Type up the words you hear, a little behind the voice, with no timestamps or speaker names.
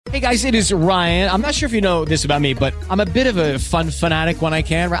Hey guys, it is Ryan. I'm not sure if you know this about me, but I'm a bit of a fun fanatic when I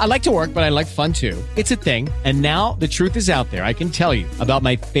can. I like to work, but I like fun too. It's a thing. And now the truth is out there. I can tell you about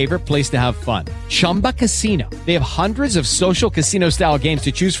my favorite place to have fun. Chumba Casino. They have hundreds of social casino style games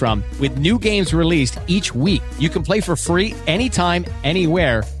to choose from with new games released each week. You can play for free anytime,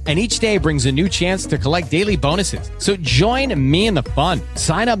 anywhere. And each day brings a new chance to collect daily bonuses. So join me in the fun.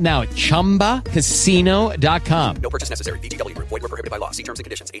 Sign up now at ChumbaCasino.com. No purchase necessary. VGW. Void where prohibited by law. See terms and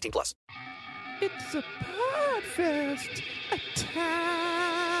conditions. 18 plus. It's a Podfest. A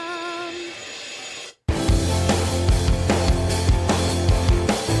town.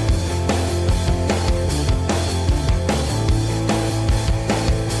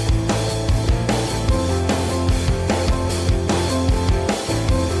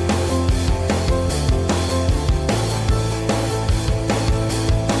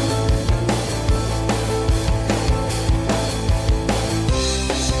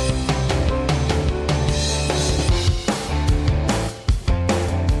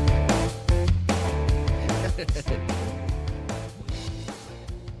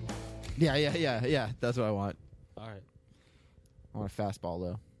 Yeah. That's what I want. All right. I want a fastball,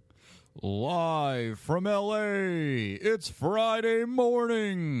 though. Live from L.A., it's Friday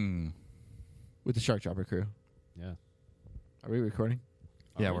morning. With the Shark Dropper crew. Yeah. Are we recording?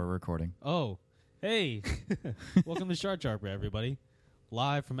 Yeah, we're recording. Oh, hey. Welcome to Shark Dropper, everybody.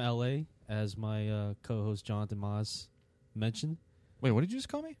 Live from L.A., as my co-host Jonathan Moss mentioned. Wait, what did you just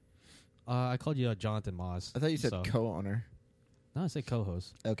call me? I called you Jonathan Moss. I thought you said so. co-owner. No, I said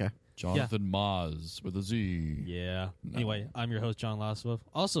co-host. Okay. Jonathan Maz with a Z. Yeah. No. Anyway, I'm your host, John Laswell.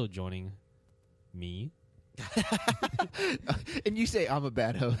 Also joining me. And you say I'm a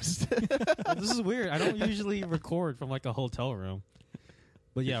bad host. Well, this is weird. I don't usually record from like a hotel room.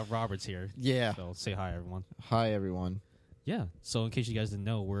 But yeah, Robert's here. Yeah. So say hi, everyone. Hi, everyone. Yeah. So in case you guys didn't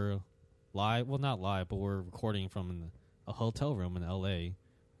know, we're live. Well, not live, but we're recording from a hotel room in L.A.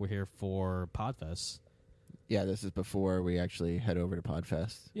 We're here for Podfest. Yeah, this is before we actually head over to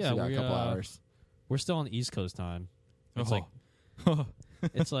Podfest. Yeah, so we got a couple hours. We're still on East Coast time. It's Oh. like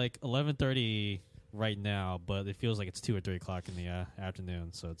it's like 11:30 right now, but it feels like it's 2 or 3 o'clock in the afternoon.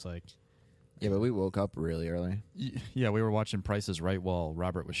 So it's like, Yeah, but we woke up really early. Yeah, we were watching Price is Right while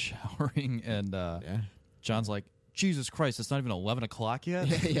Robert was showering, and John's like, Jesus Christ, it's not even 11 o'clock yet?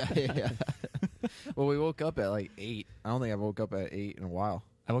 Yeah. Well, we woke up at like 8. I don't think I woke up at 8 in a while.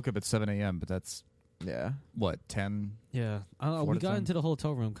 I woke up at 7 a.m., but that's, Yeah. what, 10? yeah, I don't know. Four We to got 10? into the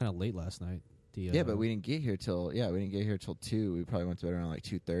hotel room kind of late last night. Yeah, but we didn't get here till 2. We probably went to bed around like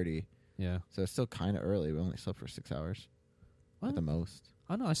 2:30. Yeah. So it's still kind of early. We only slept for 6 hours at the most.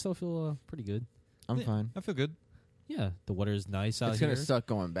 I don't know. I still feel pretty good. I'm Yeah, fine. I feel good. Yeah, the weather is nice out It's here. gonna suck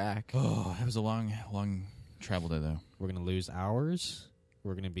going back. Oh, it was a long travel day, though. We're gonna lose hours.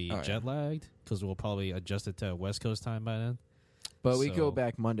 We're gonna be jet lagged because we'll probably adjust it to West Coast time by then. But we So- go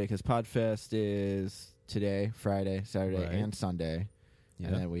back Monday because Podfest is today, Friday, Saturday, Right. and Sunday. Yeah.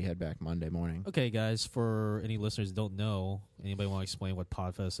 And then we head back Monday morning. Okay, guys. For any listeners who don't know, anybody want to explain what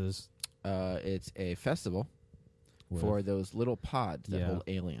Podfest is? It's a festival With- for those little pods that Yeah. hold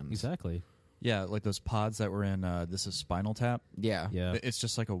aliens. Exactly. Yeah, like those pods that were in This is Spinal Tap. Yeah. Yeah. It's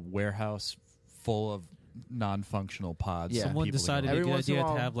just like a warehouse full of non-functional pods. Yeah. that Someone people decided can- Every a good once in a idea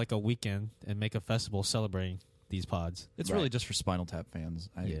to while- have like a weekend and make a festival celebrating these pods. It's Right. really just for Spinal Tap fans.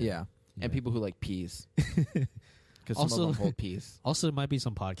 Yeah. Yeah. And Yeah. people who like peas. Because some Also- of them hold peas. Also, there might be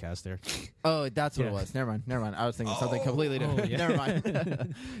some podcasts there. Oh, that's what Yeah. it was. Never mind. I was thinking something completely different. yeah. Never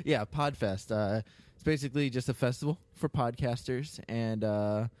mind. Yeah, Podfest. It's basically just a festival for podcasters and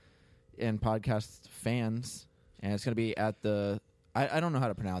podcast fans. And it's going to be at the... I don't know how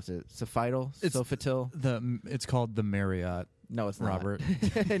to pronounce it. Sofitel? It's- Sofitel? It's called the Marriott. No, it's not. Robert.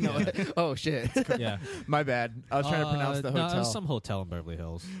 No. Oh, shit. Yeah. My bad. I was trying to pronounce the No, hotel. it's some hotel in Beverly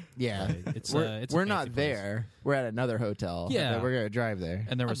Hills. Yeah. Right. It's we're it's a we're fancy not place. there. We're at another hotel. Yeah. We're going to drive there.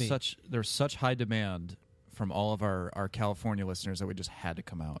 And there was mean- such high demand from all of our California listeners that we just had to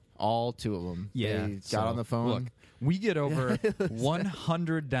come out. All 2 of them. Yeah. They So, got on the phone. Look, we get over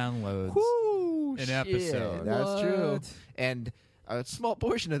 100 downloads Woo, an shit, episode. That's true. What? And a small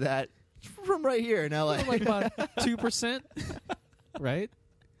portion of that from right here in LA. Like about 2%, right?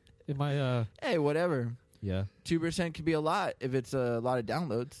 Am I? Hey, whatever. Yeah. 2% could be a lot if it's a lot of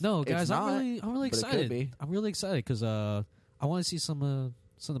downloads. No, It's guys, not, I'm really but it could excited. be. I'm really excited because I want to see some of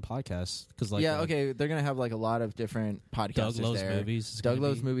the podcasts. Because like, yeah, okay. They're gonna have like a lot of different podcasters Doug Lowe's there. Movies. is Doug gonna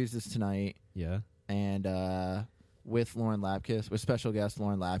Lowe's be- Movies is tonight, Yeah. and with Lauren Lapkus, with special guest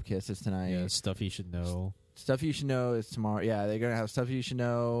Lauren Lapkus is tonight. Yeah. Stuff you should know. Stuff You Should Know is tomorrow. Yeah, they're gonna have Stuff You Should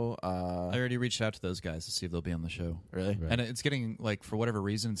Know. I already reached out to those guys to see if they'll be on the show. Really? Right. And it's getting, like, for whatever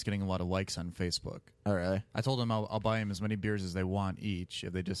reason, it's getting a lot of likes on Facebook. Oh, really? I told them I'll buy them as many beers as they want each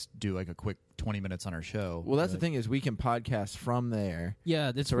if they just do, like, a quick 20 minutes on our show. Well, that's the thing is we can podcast from there.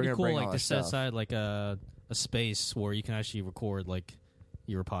 Yeah, it's So we're pretty gonna cool. bring all Like our to set stuff. aside like a space where you can actually record like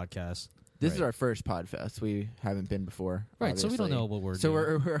your podcast. This is our first Podfest. We haven't been before. Right, so we don't obviously. know what we're So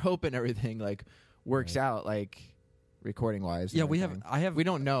doing. we're hoping everything like works out like recording wise. Yeah, we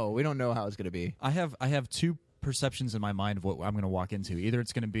don't know. We don't know how it's gonna be. I have two perceptions in my mind of what I'm going to walk into. Either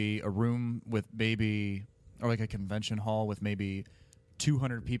it's going to be a room with maybe, or like a convention hall with maybe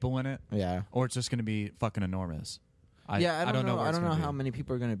 200 people in it, Yeah. or it's just going to be fucking enormous. I don't know. where I it's don't know gonna how be. many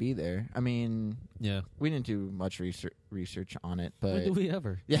people are going to be there. I mean, Yeah. we didn't do much research on it, but When do we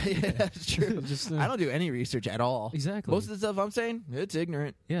ever? yeah, that's true. Just, I don't do any research at all. Exactly. Most of the stuff I'm saying, it's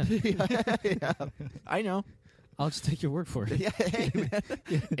ignorant. Yeah. Yeah, I know. I'll just take your word for it. Yeah, hey,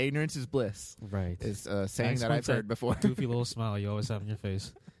 man. Ignorance is bliss. Right. Is a saying That that I've explains heard before. Goofy little smile you always have on your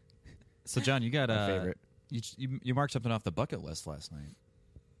face. So, John, you got My favorite. You marked something off the bucket list last night.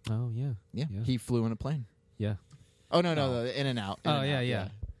 Oh yeah. Yeah. Yeah. He flew in a plane. Yeah. Oh no, the In and Out. Oh yeah.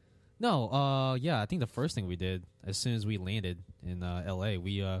 No. Yeah. I think the first thing we did as soon as we landed in L.A.,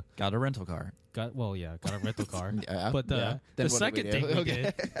 we Got a rental car. got a rental car. Yeah, But yeah. the Then what did we second do? thing we Okay.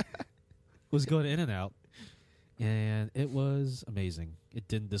 did was go to In and Out, and it was amazing. It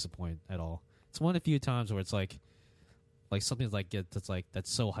didn't disappoint at all. It's one of the few times where it's like something's like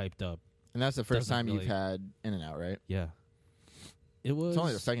that's so hyped up. And that's the first Doesn't time really- you've had In and Out, right? Yeah. It was. It's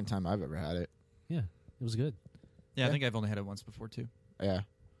only the second time I've ever had it. Yeah. It was good. Yeah, Yeah. I think I've only had it once before too. Yeah.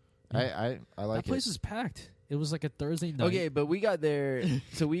 Yeah. I like That place it. was packed. It was like a Thursday night. Okay, but we got there.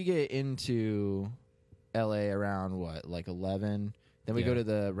 So we get into LA around what, like 11. Then we Yeah. go to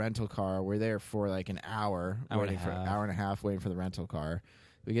the rental car. We're there for like an hour, Hour and a waiting for half. hour and a half, waiting for the rental car.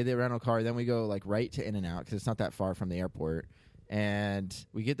 We get the rental car, then we go like right to In and Out because it's not that far from the airport. And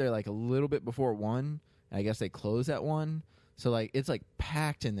we get there like a little bit before 1. And I guess they close at 1. So like it's like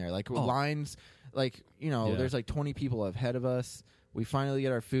packed in there, like lines. Like Yeah. there's like 20 people ahead of us. We finally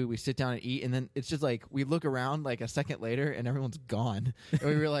get our food. We sit down and eat, and then it's just like we look around like a second later, and everyone's gone. And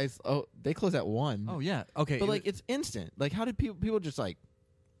we realize, oh, they close at 1. Oh yeah, okay. But like it's instant. Like how did people just like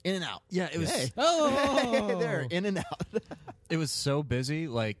In and Out? yeah, it was. Hey. Oh, They're In and Out. It was so busy.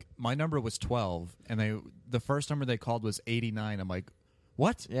 Like my number was 12, and the first number they called was 89. I'm like,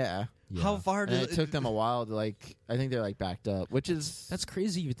 what? Yeah. How far And did it took them a while to like. I think they're like backed up, which is That's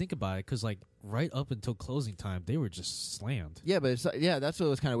crazy if you think about it, because like right up until closing time, they were just slammed. yeah, but it's that's what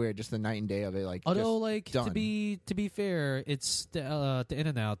was kind of weird. Just the night and day of it. Like Although, just like done. to be fair, it's the In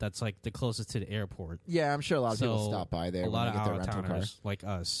and Out that's like the closest to the airport. Yeah, I'm sure a lot of people So, stop by there A when lot they of get their out of rental car. towners like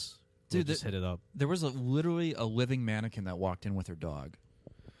us, Dude, just hit it up. There was literally a living mannequin that walked in with her dog.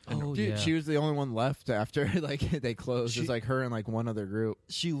 Oh Dude, yeah, she was the only one left after like they closed. It was like her and like one other group.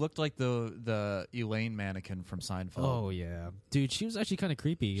 She looked like the Elaine mannequin from Seinfeld. oh yeah, dude, she was actually kind of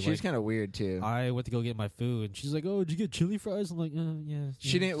creepy. She like, was kind of weird too. I went to go get my food, and she's like, "Oh, did you get chili fries?" I'm like, "Yeah."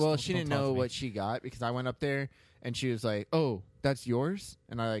 She didn't. Well, Don't she didn't talk to know me. what she got because I went up there and she was like, "Oh, that's yours,"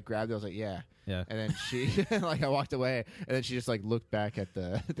 and I like grabbed it. I was like, "Yeah," Yeah, and then she like I walked away and then she just like looked back at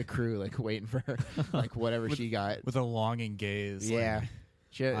the crew like waiting for her like whatever she got. with a longing gaze. Yeah,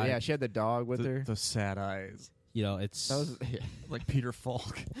 she had, she had the dog with her. The sad eyes, you know, it's That was like Peter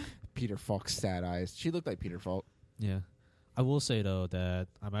Falk. Peter Falk's sad eyes. She looked like Peter Falk. yeah. I will say though that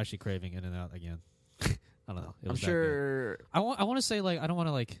I'm actually craving In and Out again. I don't know. It I'm was that good. sure. I want to say like I don't want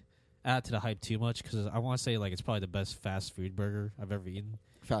to like add to the hype too much because I want to say like it's probably the best fast food burger I've ever eaten.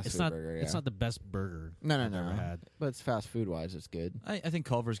 Fast It's food not burger. Yeah. it's not the best burger No, I've ever no. had. But it's fast food wise. It's good. I think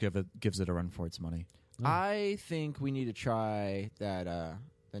Culver's gives it a run for its money. Mm. I think we need to try that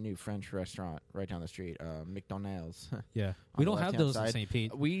the new French restaurant right down the street, McDonald's. Yeah, On we the don't have left-hand those in side. St.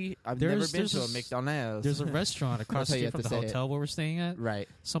 Pete. I've There's- never been there's to a a s- McDonald's. There's a restaurant across That's the how you street have from to the say it. hotel where we're staying at. right.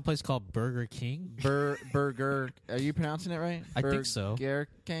 Someplace called Burger King. Burger. Are you pronouncing it right? I think so. Burger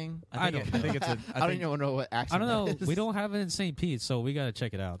King. I don't know. I think it's a. I don't even know what accent. I don't know. that is. We don't have it in St. Pete, so we got to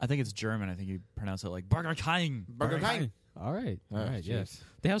check it out. I think it's German. I think you pronounce it like Burger King. Burger King. All right. Oh, All right. Yeah. jeez.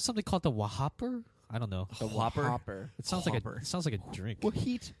 They have something called the Whopper. I don't know. The Whopper? Whopper. It sounds Whopper. like a drink. Well,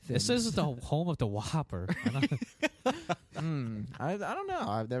 heat. It says it's the home of the Whopper. I I don't know.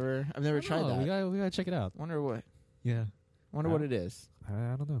 I've never tried don't know. that. We gotta check it out. Wonder what. Yeah. Wonder what it is.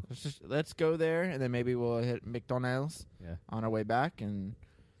 I don't know. Let's go there and then maybe we'll hit McDonald's Yeah. on our way back and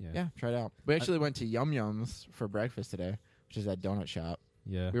Yeah. try it out. We actually went to Yum Yums for breakfast today, which is that donut shop.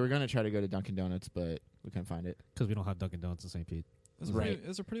 Yeah. We were gonna try to go to Dunkin' Donuts, but we couldn't find it. Because we don't have Dunkin' Donuts in St. Pete. It's Right.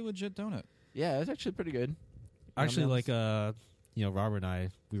 a pretty legit donut. Yeah, it's actually pretty good. Actually, Yum-yums. like Robert and I,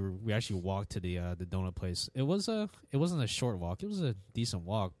 we actually walked to the donut place. It wasn't a short walk. It was a decent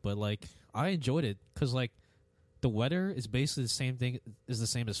walk, but like I enjoyed it because like the weather is basically the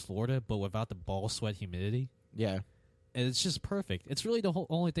same as Florida, but without the ball sweat humidity, Yeah. and it's just perfect. It's really the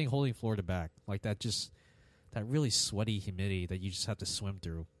only thing holding Florida back, like that really sweaty humidity that you just have to swim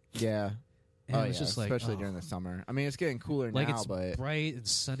through. Yeah. And it's just like, especially during the summer. I mean, it's getting cooler like now, it's but bright and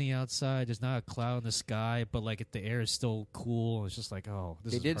sunny outside. There's not a cloud in the sky, but like the air is still cool. It's just like, oh,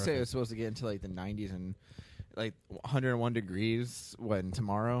 this they is did say it perfect. was supposed to get into like the 90s and like 101 degrees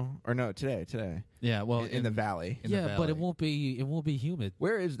today. Yeah, well, in the valley. in the yeah, but valley. it won't be humid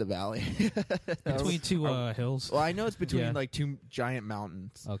Where is the valley? between two hills. Well, I know it's between Yeah. like two giant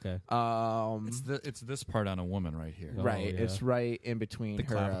mountains. Okay. It's this part on a woman right here. Oh, Right, yeah. it's right in between The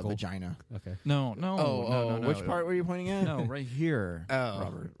her clavicle. vagina. Okay. No, No. Which part were you pointing at? No, right here. Oh,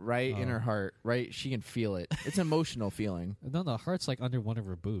 Robert. right in Oh. her heart. Right, she can feel it. It's an emotional feeling. No, the heart's like under one of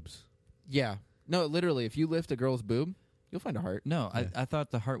her boobs. Yeah. No, literally, if you lift a girl's boob, you'll find a heart. No, Yeah. I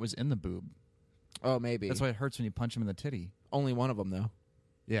thought the heart was in the boob. Oh, maybe. That's why it hurts when you punch him in the titty. Only one of them, though.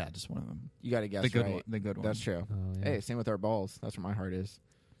 Yeah, just one of them. You got to guess The good right. one. The good one. That's true. Oh, yeah. Hey, same with our balls. That's where my heart is.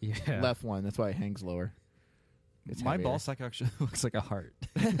 Yeah. Left one. That's why it hangs lower. It's My heavier. ball sack actually looks like a heart.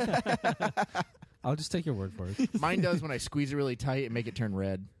 I'll just take your word for it. Mine does when I squeeze it really tight and make it turn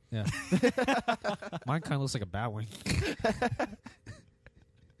red. Yeah. Mine kind of looks like a bat wing.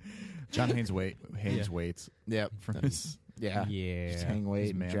 John Haynes Yeah. weights Yep. from his, Yeah. Just Yeah. hang weight his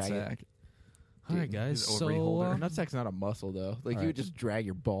and man drag it. sack. All right, guys. his ovary holder. Nutsack's not a muscle though. Like All you right. would just drag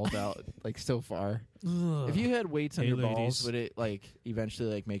your balls out like so far. Ugh. If you had weights on Hey, your ladies. balls, would it like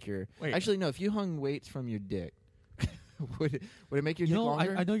eventually like make your? Wait. Actually, no. If you hung weights from your dick, would it make your You dick know,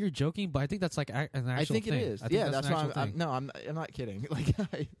 longer? I know you're joking, but I think that's like an actual I think thing. it is. I think Yeah, that's an why actual I'm thing. no, I'm not kidding. Like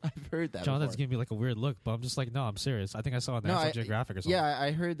I've heard that. Jonathan's before. giving me like a weird look, but I'm just like, no, I'm serious. I think I saw it on National Geographic or something. Yeah,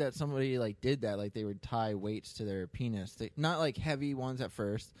 I heard that somebody like did that. Like they would tie weights to their penis. Not like heavy ones at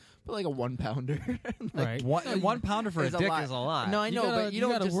first, but like a 1 pounder. Right. One pounder for a It's dick lot. is a lot. No, I You know, gotta, but you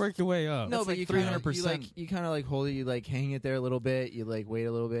don't gotta just work your way up. No, That's but like you kinda, 300%. You kind of like hold it. You like hang it there a little bit. You like wait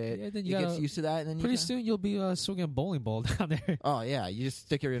a little bit. Yeah, then it you gets gotta- used to that, and then Pretty you soon you'll be swinging a bowling ball down there. Oh yeah, you just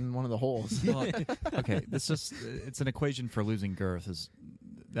stick it in one of the holes. Well, okay, it's an equation for losing girth.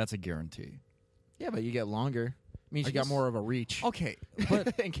 That's a guarantee. Yeah, but you get longer. Means I you got guess- more of a reach. Okay,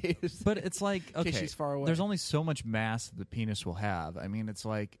 but in case. but it's like In case okay, she's far away. there's only so much mass that the penis will have. I mean, it's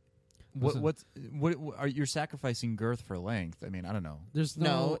like Listen. what are you're sacrificing girth for length? I mean, I don't know. There's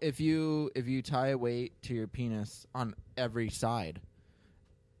No, if you tie a weight to your penis on every side,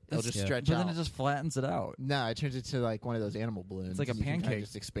 it'll just yeah. stretch But out. then it just flattens it out. No, it turns into like one of those animal balloons. It's like a You can kinda pancake.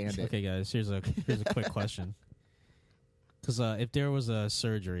 Just expand it. Okay, guys, here's a quick question. Because if there was a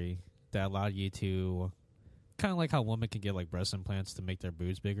surgery that allowed you to, kind of like how women can get like breast implants to make their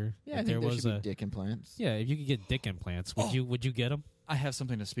boobs bigger. Yeah, I if think there there was should be dick implants. yeah, if you could get dick implants, would you get them? I have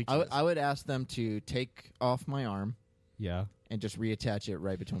something to speak to. I would ask them to take off my arm Yeah. and just reattach it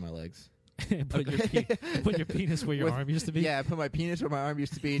right between my legs. And put your penis where your With- arm used to be. Yeah, put my penis where my arm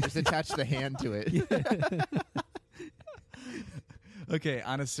used to be and just attach the hand to it. Okay,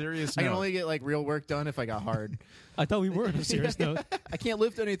 on a serious I note, can only get like real work done if I got hard. I thought we were on a serious note. I can't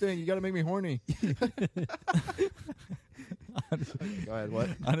lift anything. You got to make me horny. Go ahead. What?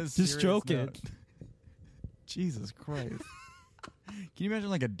 on a Just serious stroke note- it. Jesus Christ! Can you imagine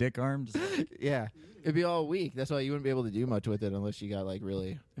like a dick arm? Just like, Yeah, it'd be all weak. That's why you wouldn't be able to do much with it unless you got like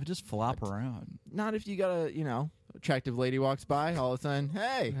really. it would just flop around. Not if you got a attractive lady walks by all of a sudden.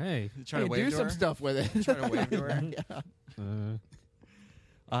 Hey, Hey. Try hey, to wave do to some her? stuff with it. Try to wave to her.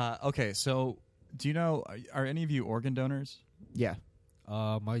 Yeah. Okay, so do you know? Are any of you organ donors? Yeah,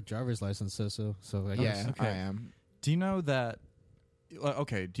 My driver's license says so. So I yeah, guess. okay. I am. Do you know that?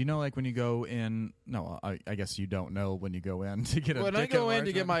 Okay, do you know like when you go in? No, I guess you don't know when you go in to get a. When I dick go in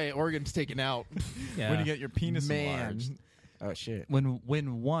to get enlargement. my organs taken out, Yeah. when you get your penis enlarged. man. Oh shit. When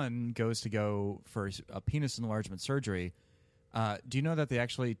one goes to go for a penis enlargement surgery, do you know that they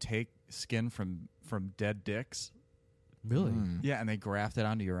actually take skin from dead dicks? Really? Yeah, and they graft it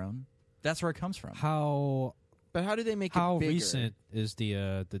onto your own. That's where it comes from. How But how do they make how it bigger? recent is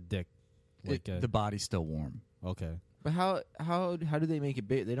the dick? Like The body's still warm. okay. But how do they make it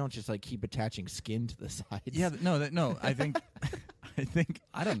big? They don't just like keep attaching skin to the sides. Yeah, no. I think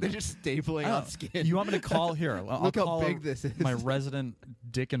I don't know. They're just stapling I don't- on skin. You want me to call here? I'll Look how call big this is. My resident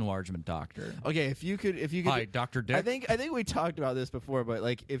dick enlargement doctor. Okay, if you could, Hi, Dr. Dick. I think we talked about this before, but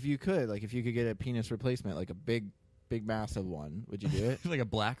like if you could get a penis replacement, like a big massive one, would you do it? Like a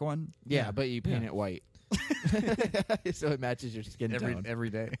black one. Yeah, but you paint Yeah. it white. So it matches your skin tone. every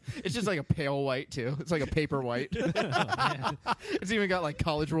day. It's just like a pale white too. It's like a paper white. It's even got like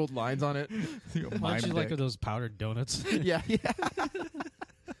college ruled lines on it. Why don't you like those powdered donuts? Yeah.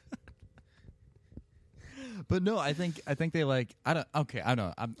 But no, I think they like. I don't. Okay, I don't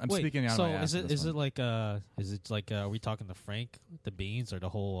know. I'm Wait, speaking out so of my ass. is it like are we talking the Frank, the beans, or the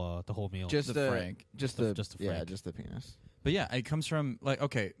whole meal? Just The Frank. Just The- the just the yeah, Frank. just the penis. But yeah, it comes from like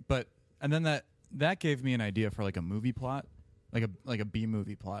and then that gave me an idea for like a movie plot, like a B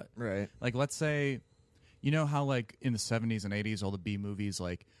movie plot. Right. Like let's say, you know how like in the 70s and 80s all the B movies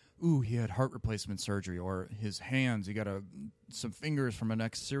like, ooh, he had heart replacement surgery, or his hands, he got some fingers from an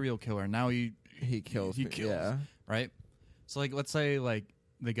ex serial killer. Now he kills. Yeah. Right. So like let's say like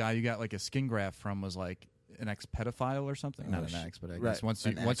the guy you got like a skin graft from was like an ex pedophile or something. Not an ex, but I guess Right. once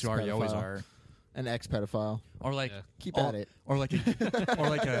An you are, you always ex-pedophile. are. An ex pedophile. Or like Yeah. Keep or, at it. or like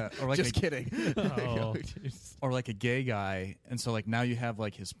Just kidding. Oh. or like a gay guy, and so like now you have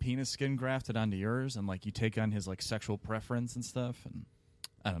like his penis skin grafted onto yours, and like you take on his like sexual preference and stuff, and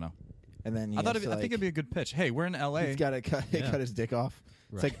I don't know. And then I think it'd be a good pitch. Hey, we're in LA. He's got to cut his dick off.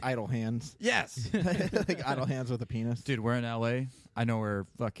 It's Right. like idle hands. Yes, Like idle hands with a penis. dude, we're in LA. I know where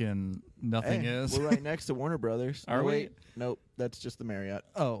fucking nothing Hey, is. We're right next to Warner Brothers. Are Oh, we? wait. Nope. That's just the Marriott.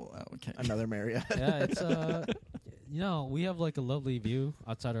 Oh, okay. Another Marriott. Yeah, it's we have like a lovely view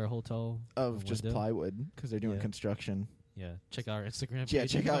outside our hotel Of just window. plywood because they're doing Yeah. construction. Yeah, check out our Instagram page. Yeah,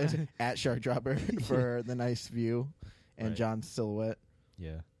 check out at Shark Dropper for the nice view and Right. John's silhouette.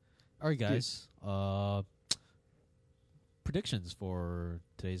 Yeah. All right, guys. Predictions for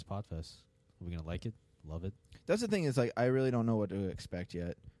today's Podfest. Are we gonna like it? Love it? That's the thing is like I really don't know what to expect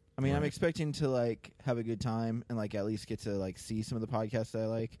yet. I mean, I'm Right. expecting to like have a good time and like at least get to like see some of the podcasts that I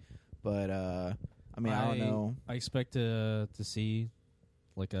like. But I mean, I don't know. I expect to see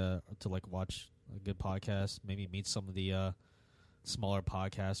to watch a good podcast. Maybe meet some of the smaller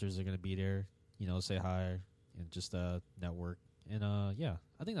podcasters that are gonna be there. Say hi and just network. And yeah,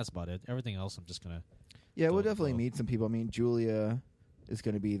 I think that's about it. Everything else, I'm just gonna. Yeah, Go we'll with the definitely flow. meet some people. I mean, Julia is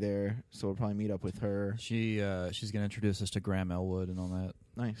going to be there, so we'll probably meet up with her. She's gonna introduce us to Graham Elwood and all that.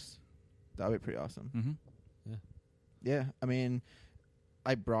 Nice. That would be pretty awesome. Mm-hmm. Yeah, I mean,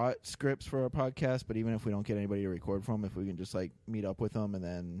 I brought scripts for our podcast, but even if we don't get anybody to record from, if we can just like meet up with them and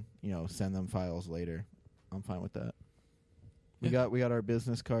then send them files later, I'm fine with that. We got our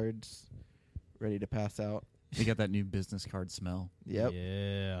business cards ready to pass out. You got that new business card smell. Yep,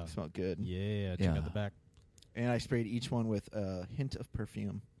 Yeah. smell good. Yeah. Check Yeah. out the back. And I sprayed each one with a hint of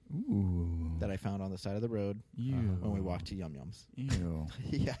perfume Ooh. that I found on the side of the road Ew. when we walked to Yum Yums. Ew.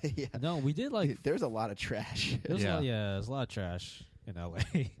 Yeah. No, we did like. There's a lot of trash. There's Yeah. there's a lot of trash in LA.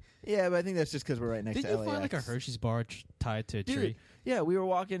 Yeah, but I think that's just because we're right next Did to you LAX. find like a Hershey's bar tied to a Dude, tree? yeah, we were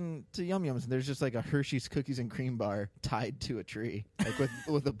walking to Yum Yums, and there's just like a Hershey's cookies and cream bar tied to a tree, like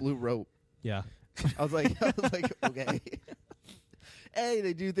with a blue rope. Yeah. I was like, okay. Hey,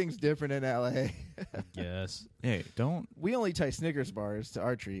 they do things different in LA. Yes. Hey, don't. We only tie Snickers bars to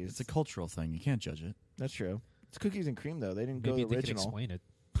our trees. It's a cultural thing. You can't judge it. That's true. It's cookies and cream though. They didn't Maybe go they the can original. explain it.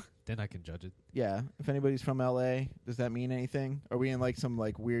 Then I can judge it. Yeah. If anybody's from LA, does that mean anything? Are we in like some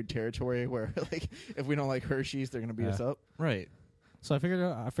like weird territory where like if we don't like Hershey's, they're gonna beat us up? Right. So I figured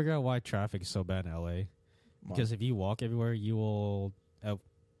out why traffic is so bad in LA. Because if you walk everywhere, you will at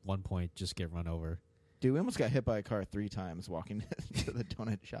one point just get run over. Dude, we almost got hit by a car 3 times walking to the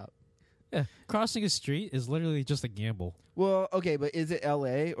donut shop. Yeah, crossing a street is literally just a gamble. Well, okay, but is it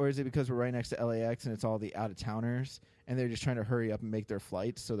L.A. or is it because we're right next to LAX and it's all the out-of-towners and they're just trying to hurry up and make their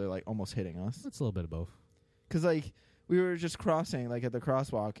flights, so they're like almost hitting us? It's a little bit of both. Because like we were just crossing, like at the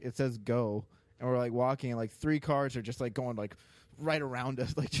crosswalk, it says go, and we're like walking, and like 3 cars are just like going like right around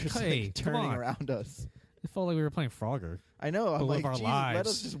us, like just Hey, like come turning on. around us. It felt like we were playing Frogger. I know. I'm But like, live our Jesus, let lives.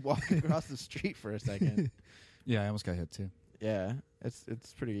 us just walk across the street for a second. Yeah, I almost got hit too. Yeah, it's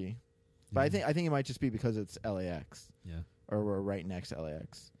pretty. But I think it might just be because it's LAX, Yeah. or we're right next to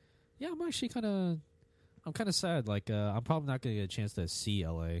LAX. Yeah, I'm actually I'm kind of sad. Like, I'm probably not going to get a chance to see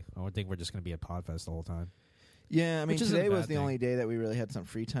LA. I don't think we're just going to be at Podfest the whole time. Yeah, I mean, Which isn't a today was bad the thing. only day that we really had some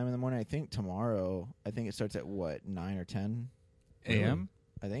free time in the morning. I think tomorrow, it starts at what, 9 or 10 AM?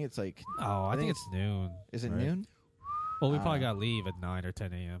 I think it's like, Oh, I think it's noon. is it right? noon? Well, we probably got to leave at 9 or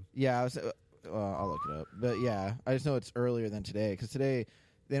 10 a.m. Yeah, I was. I'll look it up. But yeah, I just know it's earlier than today because today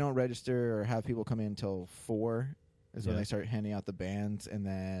they don't register or have people come in until 4 is when Yeah. they start handing out the bands, and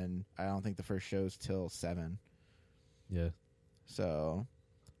then I don't think the first show's till 7. Yeah. So,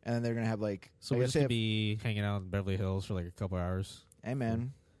 and then they're gonna have like. So I we're guess just they going have- to be hanging out in Beverly Hills for like a couple hours. Hey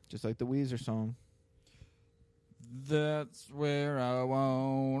man, just like the Weezer song. That's where I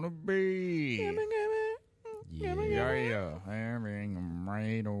wanna be.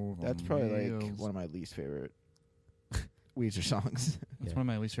 Right over That's probably like meals. one of my least favorite Weezer songs. That's one of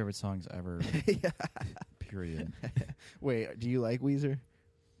my least favorite songs ever. Yeah. Period. Wait, do you like Weezer?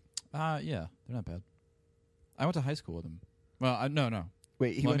 Yeah, they're not bad. I went to high school with them. Well, no.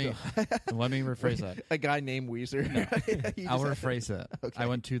 Wait, he Let went me to let me rephrase that. a guy named Weezer. You I'll just- rephrase that. Okay. I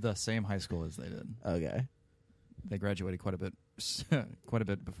went to the same high school as they did. Okay. They graduated quite a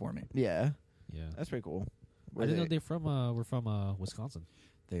bit before me. Yeah, Yeah. that's pretty cool. I didn't know they were from Wisconsin.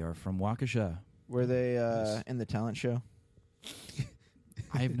 They are from Waukesha. Were they in the talent show?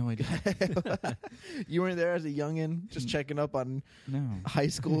 I have no idea. You weren't there as a youngin, just checking up on No. high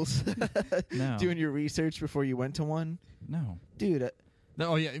schools, No. doing your research before you went to one, No. dude.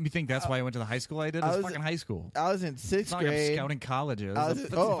 No, oh yeah, you think that's why I went to the high school I did? I It's was- fucking high school. I was in It's sixth not like I'm grade. scouting colleges. I was,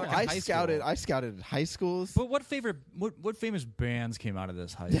 That's oh, fucking I high scouted. school. I scouted high schools. But what famous bands came out of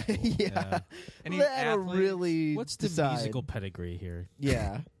this high school? Yeah, Any that'll athletes? really What's the decide. musical pedigree here?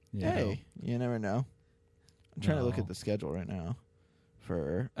 Yeah. Yeah. Hey, you never know. I'm trying to look No. at the schedule right now.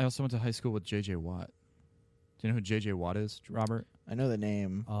 For I also went to high school with J.J. Watt. Do you know who J.J. Watt is, Robert? I know the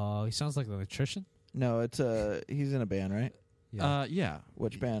name. He sounds like an electrician. No, it's he's in a band, right? Yeah.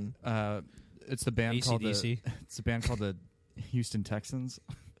 Which band? It's the band called AC/DC? It's the band called the Houston Texans.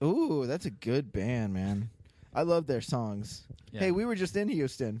 Ooh, that's a good band, man. I love their songs. Yeah. Hey, we were just in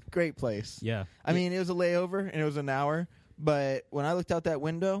Houston. Great place. Yeah. I mean, it was a layover and it was an hour, but when I looked out that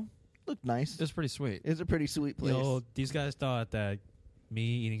window, it looked nice. It's pretty sweet. It's a pretty sweet place. Yo, these guys thought that me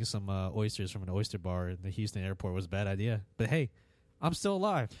eating some oysters from an oyster bar in the Houston airport was a bad idea. But hey, I'm still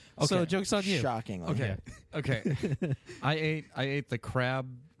alive. So Okay. joke's on you. Shockingly. Okay. Okay. I ate the crab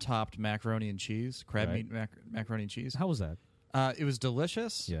topped macaroni and cheese. Crab Right. meat macaroni and cheese. How was that? It was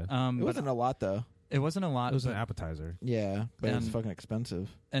delicious. Yeah. It but wasn't a lot, though. it wasn't a lot. It was an but- appetizer. Yeah, but it's And- fucking expensive.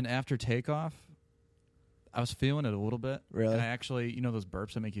 and after takeoff, I was feeling it a little bit. Really? And I actually, those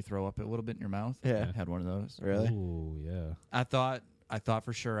burps that make you throw up a little bit in your mouth. Yeah. I had one of those. Really? Ooh, yeah. I thought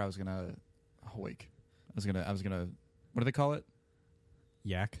for sure I was gonna wake. I was gonna. What do they call it?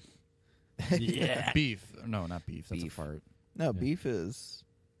 Yak. Yeah. Beef. No, not beef. That's Beef. a fart. No, Yeah. beef is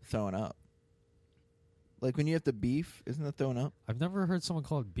throwing up. Like when you have to beef, isn't that throwing up? I've never heard someone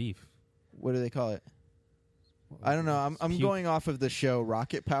call it beef. What do they call it? I don't know. I'm Puke. going off of the show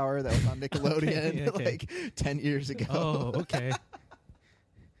Rocket Power that was on Nickelodeon Okay. like 10 years ago. Oh, okay.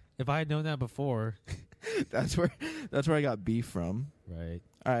 If I had known that before. that's where I got beef from. Right.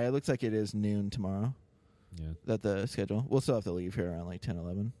 All right, it looks like it is noon tomorrow. Yeah. That the schedule. We'll still have to leave here around like 10,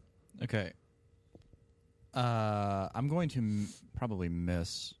 11. Okay. I'm going to probably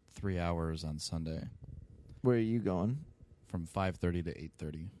miss 3 hours on Sunday Where are you going? from 5:30 to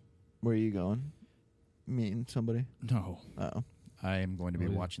 8:30. Where are you going? Meeting somebody? No, Oh. I am going to be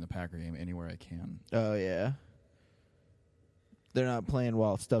Oh, yeah. watching the Packer game anywhere I can. Oh, yeah. They're not playing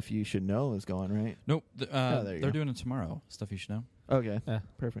while stuff you should know is going, right? Nope. there you They're go. doing it tomorrow. Stuff you should know. Okay. Yeah.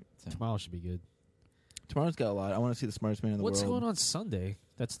 Perfect. Tomorrow should be good. Tomorrow's got a lot. I want to see the smartest man in the What's world. going on Sunday?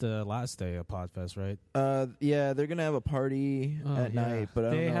 That's the last day of Podfest, right? Yeah, they're gonna have a party at yeah. night, but I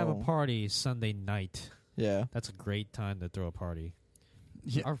don't they know. have a party Sunday night. Yeah. That's a great time to throw a party.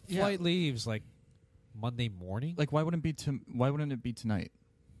 Yeah. Our flight leaves like Monday morning. Like, why wouldn't it be tonight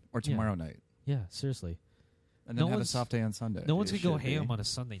or Yeah. tomorrow night, Yeah, seriously. and then No have a one's- soft day on Sunday? No one's It gonna go should be. ham on a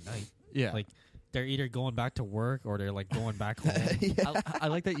Sunday night. Yeah. Like they're either going back to work or they're like going back home. I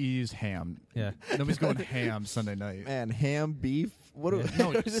like that you use ham. Yeah. Nobody's going ham Sunday night. Man, ham, beef. What? Yeah.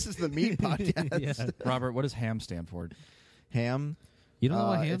 No, this is the meat podcast. Yeah. Robert, what does ham stand for? Ham. You don't know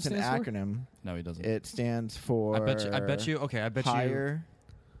what ham it's an stands for? acronym. No, he doesn't. It stands for. I bet you. Okay, I bet you. higher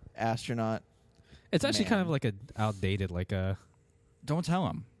astronaut. It's actually kind Man. of like a outdated, like a. Don't tell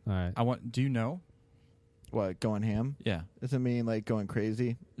him. All right. I want. Do you know? What, going ham? Yeah. Does it mean like going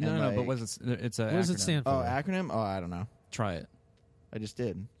crazy? No, And, no, no. But like- what does it? It's a. What does it acronym. stand for? Oh, acronym? Oh, I don't know. Try it. I just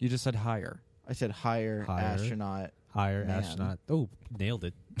did. You just said higher. I said higher, Higher. astronaut. Higher Man. astronaut. Oh, nailed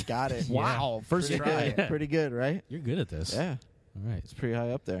it. Got it. Wow, first Pretty try. good. Pretty good, right? You're good at this. Yeah. All right. It's pretty high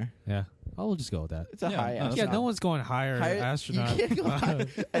up there. Yeah. I'll just go with that. It's a Yeah, high no, astronaut. Yeah, no one's going higher, astronaut. You can't go high,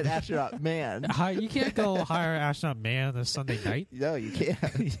 an astronaut man. You can't go higher astronaut man on a Sunday night. No, you can't.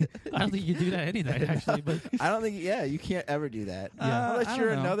 I don't think you can do that any night, actually. But I don't think. Yeah, you can't ever do that. Yeah. Unless I you're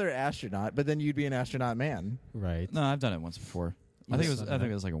don't know. another astronaut, but then you'd be an astronaut man. right. No, I've done it once before. I think it was. Sunday I think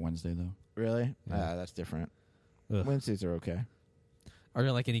night. it was like a Wednesday though. Really? Yeah. That's different. Ugh. Wednesdays are okay. Are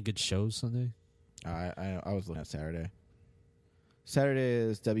there like any good shows Sunday? I was looking at Saturday. Saturday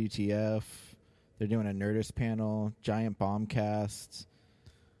is WTF. They're doing a Nerdist panel, Giant Bombcast.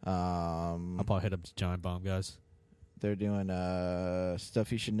 I'll probably hit up the Giant Bomb guys. They're doing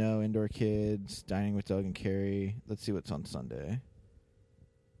Stuff You Should Know, Indoor Kids, Dining with Doug and Carrie. Let's see what's on Sunday.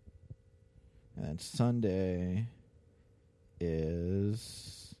 And then Sunday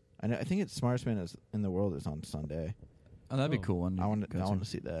is I think it's Smartest Man in the World is on Sunday. Oh, that'd be Oh. a cool one. I want to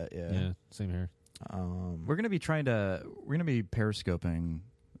see that. Yeah. Yeah, same here. We're gonna be periscoping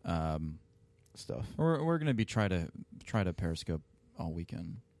Stuff. we're gonna be try to periscope all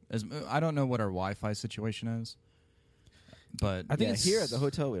weekend. I don't know what our Wi-Fi situation is, but I think Yeah, it's here at the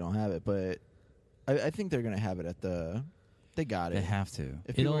hotel we don't have it, but I think they're gonna have it at the. They got it. they have to.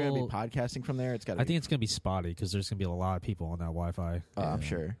 If people are gonna It'll- be podcasting from there, it's got. I think it's gonna be spotty because there's gonna be a lot of people on that Wi-Fi. I'm Yeah.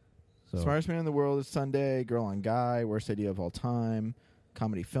 sure. So Smartest Man in the World is Sunday. Girl on Guy, Worst Idea of All Time.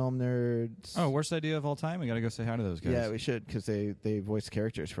 Comedy Film Nerds. Oh, worst idea of all time. We gotta go say hi to those guys. yeah, we should because they voiced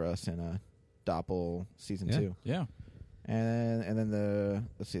characters for us in Doppel season Yeah. 2. Yeah. And then the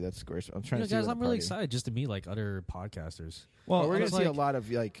let's see, that's Squares. I'm trying to see. guys, what I'm the really party- excited just to meet like other podcasters. Well, we're gonna it's see a like- lot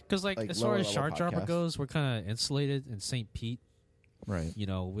of like Because like as far lower as level Shark Dropper podcasts. goes, we're kind of insulated in St. Pete. Right. You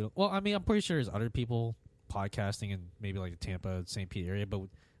know, well, I mean, I'm pretty sure there's other people podcasting in maybe like the Tampa, St. Pete area, but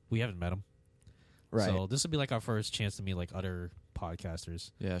we haven't met them. Right. So this would be like our first chance to meet like other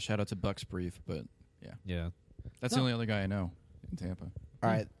podcasters. Yeah. Shout out to Buck's Brief, but Yeah. that's the only other guy I know in Tampa. All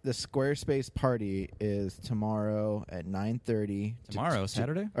right, the Squarespace party is tomorrow at 9:30. Tomorrow,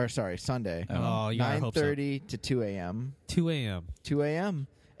 Saturday? Or sorry, Sunday. Oh, you gotta hope so. 9:30 to 2 a.m. 2 a.m. 2 a.m.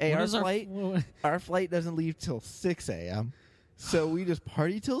 Hey, When our is our- flight our flight doesn't leave till 6 a.m. So we just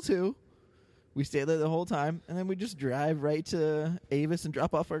party till 2. We stay there the whole time, and then we just drive right to Avis and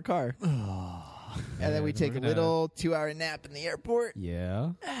drop off our car. And then we Man, take we're a gonna- little 2-hour nap in the airport,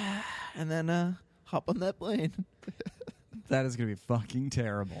 Yeah. and then hop on that plane. That is gonna be fucking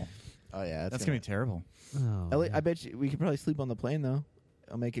terrible. Oh yeah, That's gonna be terrible. Oh, I man. bet you we could probably sleep on the plane though.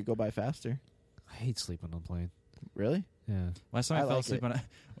 It'll make it go by faster. I hate sleeping on a plane. Really? Yeah. Last time I I fell like asleep it.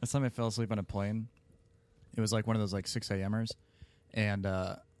 last time I fell asleep on a plane, it was like one of those like 6 a.m.ers, and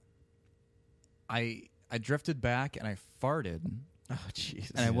I drifted back and I farted Oh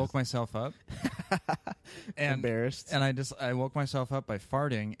Jesus! and I woke myself up. And Embarrassed. And I woke myself up by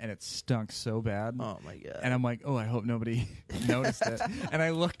farting, and it stunk so bad. Oh my god! And I'm like, oh, I hope nobody noticed it. And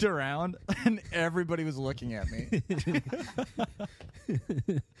I looked around, and everybody was looking at me.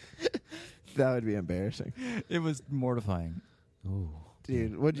 That would be embarrassing, It was mortifying. Ooh.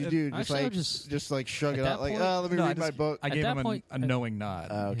 dude. What'd you do? Just Actually, I like would just like shrug at it that out, like, point- oh, let me No, read my book. I At gave that him point- a knowing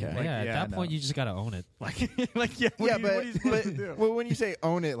nod. Okay. Yeah, Like, at that no. point, you just gotta own it. Like, yeah. What Yeah, are but you supposed to do? well, when you say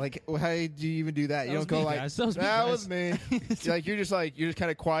own it, like, how do you even do that? You That don't was go me, like, guys. That was me, that guys." was me. You're just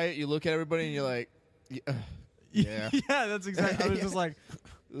kind of quiet. You look at everybody and you're like, yeah. Yeah, that's exactly. I was just like,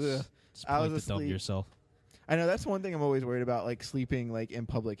 Ugh. Just I point was the dumb to asleep. yourself. I know that's one thing I'm always worried about, like sleeping like in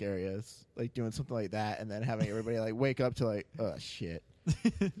public areas, like doing something like that, and then having everybody like wake up to like, oh shit,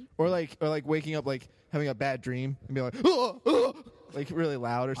 or like waking up like having a bad dream and be like, oh, like really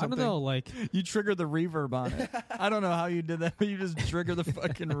loud or I something. don't know, like you triggered the reverb on it. I don't know how you did that, but you just triggered the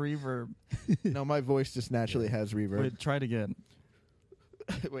fucking reverb. No, my voice just naturally has reverb. Wait, try it again.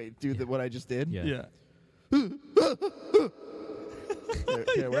 Wait, do what I just did? yeah. Yeah. Can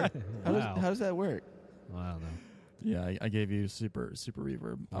it work? Wow. How does that work? Well, I don't know. Yeah, I gave you super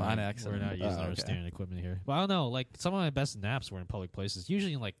reverb on We're accident. not using our okay. standard equipment here. Well, I don't know. Like some of my best naps were in public places,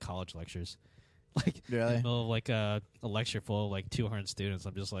 usually in like college lectures. Like in Really? the middle of like a lecture full of like 200 students.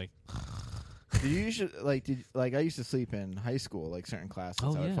 I'm just like, Did you usually I used to sleep in high school, like certain classes.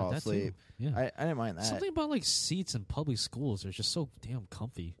 oh I would yeah, fall that asleep. too. Yeah. I didn't mind that. Something about like seats in public schools are just so damn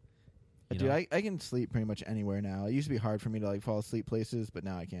comfy. You Dude, know? I can sleep pretty much anywhere now. It used to be hard for me to like fall asleep places, but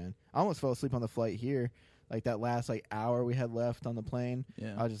now I can. I almost fell asleep on the flight here. Like that last like hour we had left on the plane.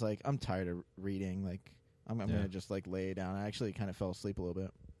 Yeah. I was just like, I'm tired of reading. Like I'm Yeah. gonna just like lay down. I actually kind of fell asleep a little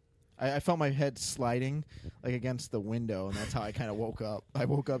bit. I felt my head sliding like against the window, and that's how I kind of woke up. I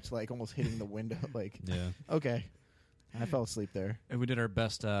woke up to like almost hitting the window. Like, yeah. okay, I fell asleep there. And we did our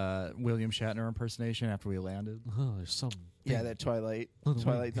best William Shatner impersonation after we landed. Oh, there's some Yeah, that Twilight On the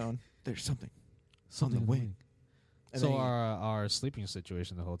Twilight Zone. There's something. something on the wing. And So then you- our sleeping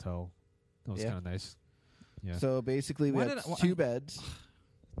situation in the hotel, that was Yeah. kind of nice. Yeah. So basically, we Why have did I- why- 2 beds.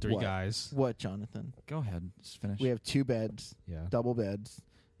 3 what? guys. What, Jonathan? Go ahead, just finish. We have 2 beds, Yeah. double beds,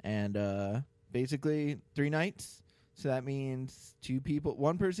 and basically 3 nights. So that means 2 people.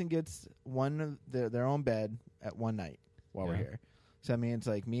 One person gets one of their own bed at one night while we're Yeah. here. So that means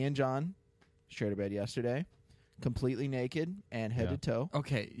like me and John shared a bed yesterday, completely naked and head Yeah. to toe.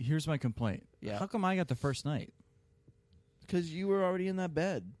 Okay, here's my complaint. Yeah. How come I got the first night? Because you were already in that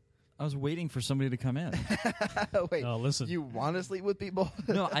bed. I was waiting for somebody to come in. Wait, No, listen. you want to sleep with people?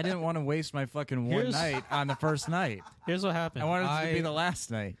 No, I didn't want to waste my fucking one Here's- night on the first night. Here's what happened. I wanted it to be the last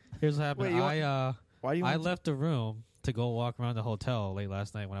night. Here's what happened. Wait, you want- Why do you I want left the room to go walk around the hotel late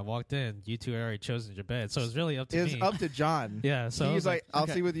last night. When I walked in, you two had already chosen your bed, so it was really up to It me. was up to John. Yeah, so I he's was like, "I'll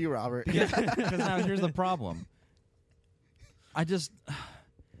okay. sleep with you, Robert." Because now here's the problem.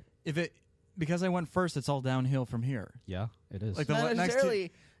 Because I went first, it's all downhill from here. yeah, it is. Like the Not next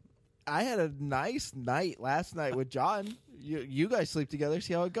necessarily. I had a nice night last night with John. You guys sleep together.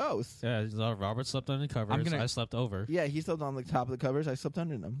 See how it goes. yeah, Robert slept under the covers. I slept over. Yeah, he slept on the top of the covers. I slept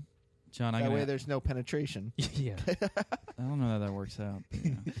under them. John, That way, there's no penetration. Yeah. I don't know how that works out.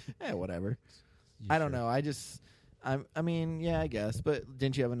 But yeah. Whatever. You I don't sure? know. I mean, yeah, I guess. But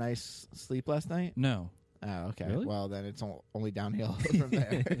didn't you have a nice sleep last night? No. Oh, okay. Really? Well, then it's only downhill from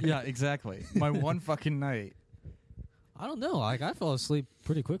there. Yeah, exactly. My one fucking night. I don't know. Like I fell asleep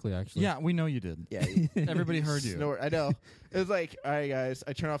pretty quickly, actually. Yeah, we know you did. Yeah, Everybody heard you. Snore. I know. It was like, all right, guys.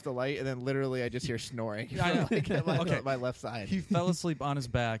 I turn off the light, and then literally, I just hear snoring. I know. Like, at Okay. my left side. He fell asleep on his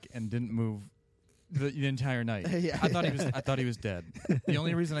back and didn't move the entire night. Yeah. I thought he was dead. The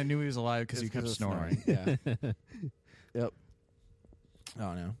only reason I knew he was alive because he It's kept 'cause of snoring. Yeah. Yep.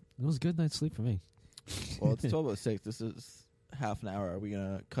 Oh no. It was a good night's sleep for me. Well, it's 12:06. This is half an hour. Are we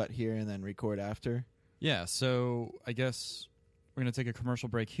gonna cut here and then record after? Yeah, so I guess we're going to take a commercial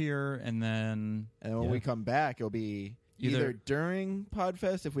break here, and then... And when we come back, it'll be either during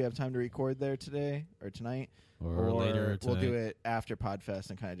Podfest if we have time to record there today or tonight, Or later we'll tonight. do it after Podfest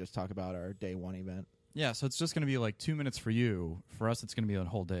and kind of just talk about our day one event. Yeah, so it's just going to be like 2 minutes for you. For us, it's going to be a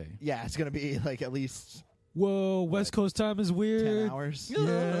whole day. Yeah, it's gonna be like at least Whoa, West Coast time is 10 weird. hours.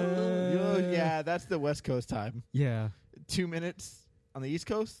 Yeah. Yeah, that's the West Coast time. Yeah. 2 minutes on the East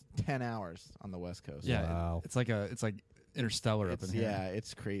Coast, 10 hours on the West Coast. Yeah, Wow. it's like Interstellar up in here. Yeah,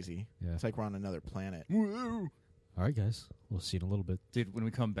 it's crazy. Yeah. It's like we're on another planet. Woo! All right, guys. We'll see you in a little bit. Dude, when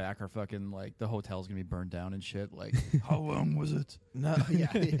we come back, our fucking, like, the hotel's going to be burned down and shit. Like, how long was it? No,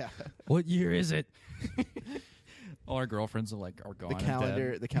 yeah. What year is it? All our girlfriends are gone The and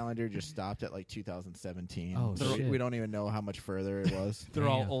dead. the calendar just stopped at like 2017. Oh, so shit. we don't even know how much further it was. They're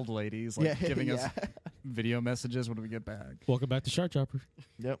all Damn. old ladies, Yeah, giving us yeah. video messages when we get back. Welcome back to Shark Chopper.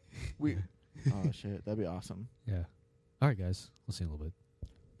 Yep. Oh shit, that'd be awesome. Yeah. All right, guys. We'll see you in a little bit.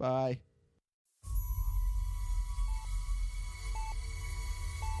 Bye.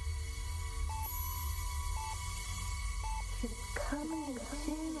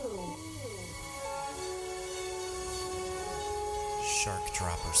 Shark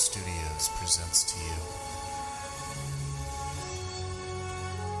Dropper Studios presents to you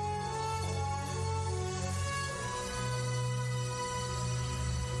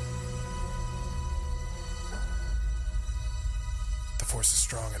The Force is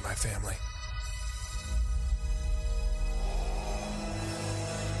strong in my family.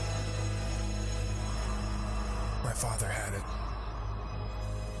 My father had it.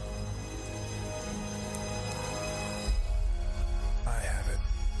 I have it.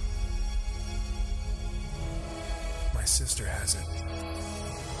 My sister has it.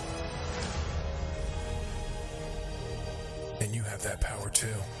 And you have that power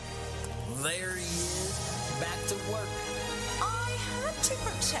too. There he is, back to work. I had to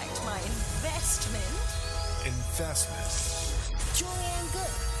protect my investment. Investment. Julianne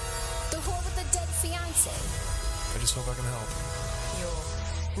Good, the whore with the dead fiance. I just hope I can help.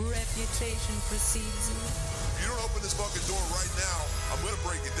 Your reputation precedes you. If you don't open this fucking door right now, I'm gonna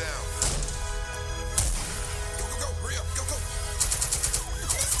break it down. Go, go, go! Hurry up! Go, go!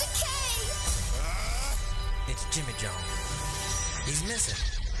 Mr. K! It's Jimmy John. He's missing.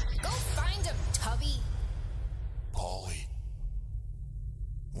 Go find him, Tubby. Polly,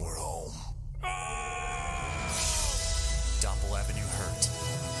 we're home. Doppel Avenue Hurt,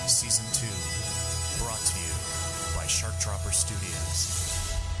 Season 2, brought to you by Shark Dropper Studios.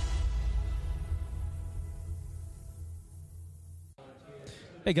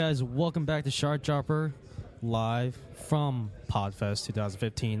 Hey guys, welcome back to Shark Chopper, live from Podfest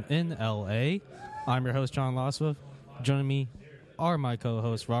 2015 in LA. I'm your host, John Loswell. Joining me are my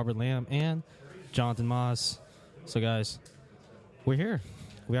co-hosts, Robert Lamb and Jonathan Moss. So guys, we're here.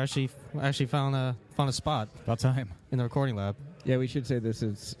 We actually found a spot About time. in the recording lab. Yeah, we should say this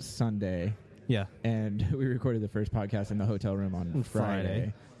is Sunday, Yeah, and we recorded the first podcast in the hotel room on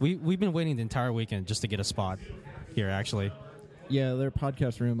Friday. We've been waiting the entire weekend just to get a spot here, actually. Yeah, their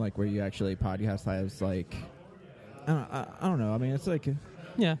podcast room, like where you actually podcast, has like I don't know. I mean, it's like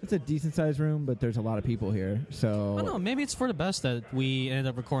Yeah. it's a decent sized room, but there's a lot of people here. So I don't know. Maybe it's for the best that we ended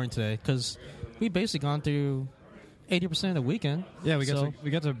up recording today because we basically gone through 80% of the weekend. Yeah, we So-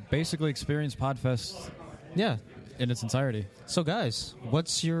 got to basically experience Podfest Yeah. in its entirety. So, guys,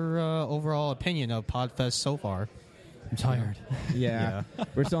 what's your overall opinion of Podfest so far? I'm tired. Yeah.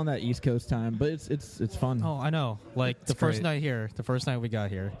 We're still on that East Coast time, but it's fun. Oh, I know. Like It's the first great. night we got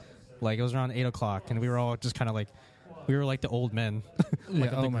here, like it was around 8:00, and we were all just kind of like, we were like the old men.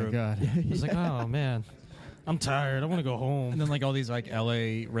 Like, oh my god. It was like, oh man, I'm tired. I want to go home. And then like all these like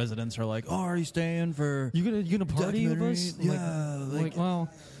LA residents are like, "Oh, are you staying for You gonna party with documentary?" us? Yeah, Like, well,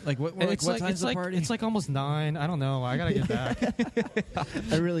 like what it's what like time's it's the like party? it's like almost 9. I don't know. I gotta get back.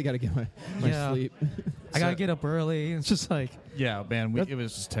 I really got to get my Yeah. sleep. I gotta get up early. It's just like, yeah, man, it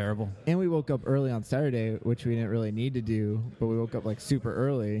was just terrible. And we woke up early on Saturday, which we didn't really need to do, but we woke up like super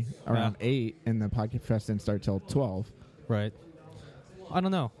early, around 8, and the podcast didn't start till 12. right. I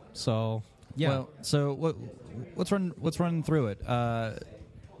don't know. So yeah. Well, so let's run through it.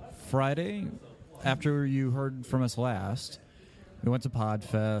 Friday, after you heard from us last, we went to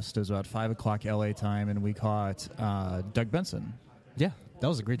Podfest. It was about 5:00 LA time, and we caught Doug Benson. Yeah, that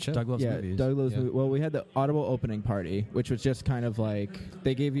was a great show. Doug loves Yeah, movies. Doug loves Yeah. movies. Well, we had the Audible opening party, which was just kind of like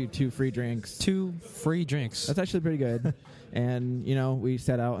they gave you 2 free drinks. 2 free drinks. That's actually pretty good. And we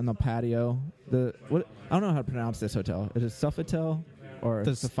sat out in the patio. I don't know how to pronounce this hotel. Is it Sofitel or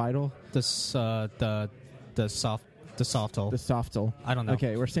The Sofitel? the Softal. The Softel. I don't know.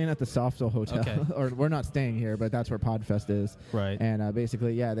 Okay, we're staying at the Softel Hotel. Okay. Or we're not staying here, but that's where Podfest is. Right. And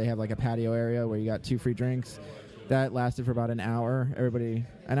basically, yeah, they have like a patio area where you got 2 free drinks. That lasted for about an hour.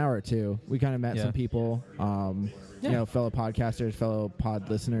 An hour or 2. We kind of met Yeah. some people, fellow podcasters, fellow pod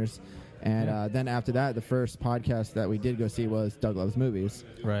listeners. And then after that, the first podcast that we did go see was Doug Loves Movies.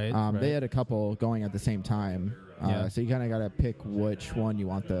 Right. They had a couple going at the same time. Yeah. So you kind of got to pick which one you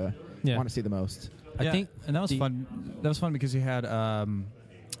want to see the most. I think and that was fun. That was fun because he had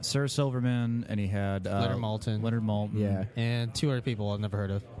Sarah Silverman and he had Leonard Maltin. Yeah. And 2 other people I've never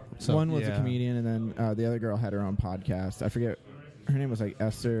heard of. So One was a yeah. comedian, and then the other girl had her own podcast. I forget. Her name was like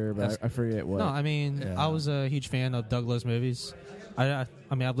Esther, but I forget what. No, I mean, Yeah. I was a huge fan of Doug Loves Movies. I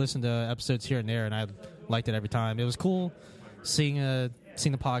mean, I've listened to episodes here and there, and I liked it every time. It was cool seeing the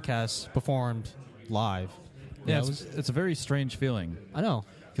podcast performed live. Yeah, it it's a very strange feeling. I know.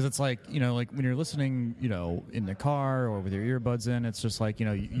 Because it's like, like when you're listening, in the car or with your earbuds in, it's just like,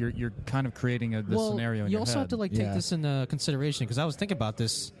 you're kind of creating this scenario in you your also head. have to take this into consideration, because I was thinking about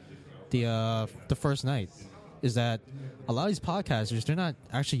this the first night, is that a lot of these podcasters, they're not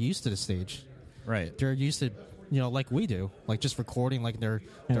actually used to the stage. Right. They're used to, like we do, like just recording like their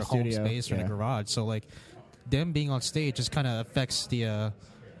In a home studio, space or in a garage. So like them being on stage just kind of affects the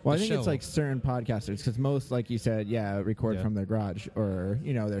Well, I the think it's show. like certain podcasters, because most, like you said, record from their garage or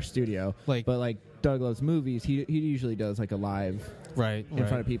their studio. Like- but like Doug Loves Movies, he usually does like a live right in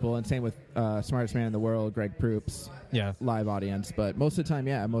front of people, and same with Smartest Man in the World, Greg Proops. Yeah. Live audience, but most of the time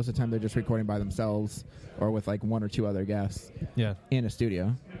they're just recording by themselves or with like 1 or 2 other guests. Yeah. In a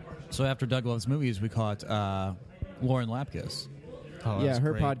studio. So after Doug Loves Movies, we caught Lauren Lapkus. Oh, Yeah, that's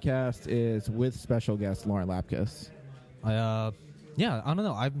her great. podcast is with special guest Lauren Lapkus. I don't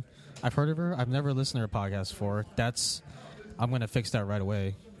know. I've heard of her. I've never listened to her podcast before. I'm going to fix that right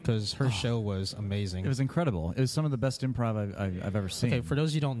away, because her show was amazing. It was incredible. It was some of the best improv I've ever seen. Okay, for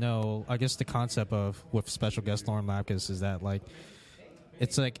those you don't know, I guess the concept of with special guest Lauren Lapkus is that like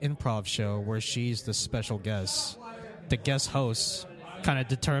it's like improv show where she's the special guest. The guest hosts kind of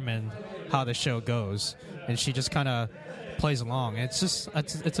determine how the show goes, and she just kind of plays along. It's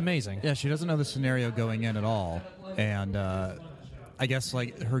amazing. Yeah, she doesn't know the scenario going in at all, and I guess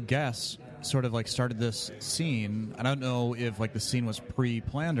like her guests sort of like started this scene. I don't know if like the scene was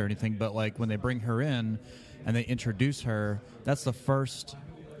pre-planned or anything, but like when they bring her in and they introduce her, that's the first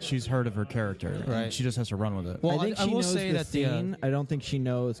she's heard of her character. And Right. she just has to run with it. Well, I think I she will knows say the that the, scene. I don't think she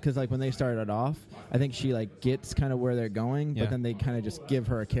knows, because like when they started off, I think she like gets kind of where they're going, Yeah. but then they kind of just give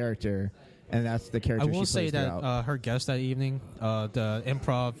her a character, and that's the character. I will she say plays that throughout. her guest that evening, the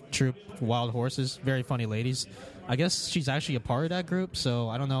improv troupe Wild Horses, very funny ladies. I guess she's actually a part of that group, so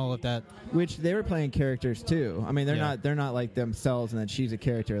I don't know if that. Which they were playing characters too. I mean, they're Yeah. not like themselves, and then she's a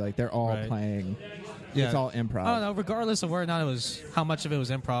character. Like they're all Right. playing. Yeah. It's all improv. I don't know. Regardless of where or not it was, how much of it was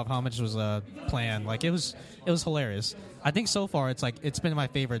improv, how much was planned. Like it was hilarious. I think so far it's been my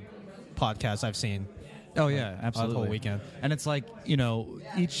favorite podcast I've seen. Oh yeah, The absolutely. whole weekend. And it's like,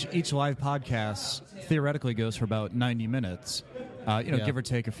 each live podcast theoretically goes for about 90 minutes, Yeah. give or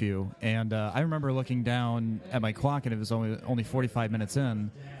take a few. And I remember looking down at my clock, and it was only 45 minutes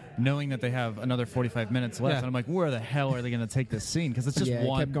in, knowing that they have another 45 minutes left. Yeah. And I'm like, where the hell are they going to take this scene? Because it's just it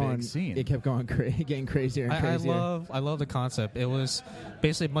one kept going, big scene. It kept going, getting crazier and crazier. I love the concept. It was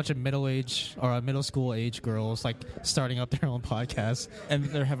basically a bunch of middle school age girls like starting up their own podcast, and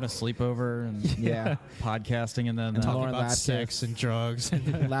they're having a sleepover and podcasting, and then talking Lauren about Lapkus. sex and drugs.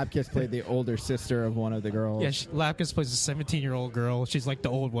 Lapkus played the older sister of one of the girls. Yeah, Lapkus plays a 17-year-old girl. She's like the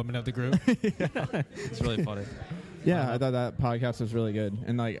old woman of the group. it's really funny. Yeah, I thought that podcast was really good,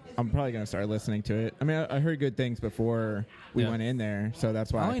 and like I'm probably gonna start listening to it. I mean, I heard good things before we went in there, so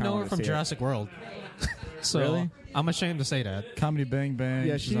that's why I only know her from Jurassic World. So Really? I'm ashamed to say that. Comedy Bang Bang.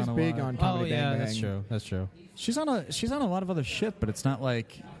 Yeah, she's big on Comedy Bang Bang. That's true. That's true. She's on a lot of other shit, but it's not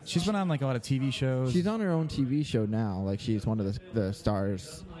like she's been on like a lot of TV shows. She's on her own TV show now. Like she's one of the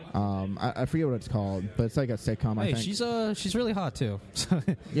stars. I forget what it's called, but it's like a sitcom. I think She's really hot too.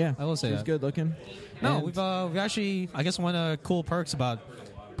 yeah, I will say she's that. good looking. No, And- we've actually, I guess one of the cool perks about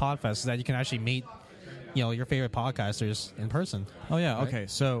Podfest is that you can actually meet, your favorite podcasters in person. Oh yeah, Right? okay.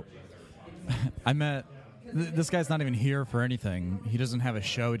 So I met this guy's not even here for anything. He doesn't have a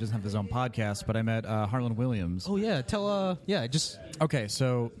show. He doesn't have his own podcast. But I met Harlan Williams. Oh yeah, just okay.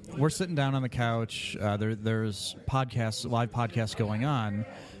 So we're sitting down on the couch. There's live podcasts going on,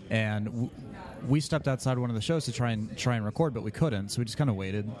 and we stepped outside one of the shows to try and record, but we couldn't. So we just kind of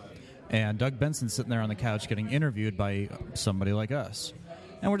waited. And Doug Benson's sitting there on the couch getting interviewed by somebody like us.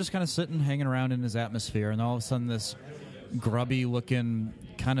 And we're just kind of sitting, hanging around in his atmosphere. And all of a sudden, this grubby-looking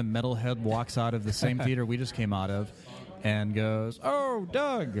kind of metalhead walks out of the same theater we just came out of and goes, "Oh,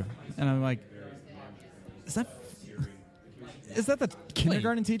 Doug." And I'm like, is that the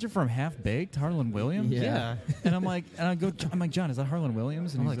kindergarten teacher from Half Baked, Harlan Williams? Yeah. And I'm like, John, is that Harlan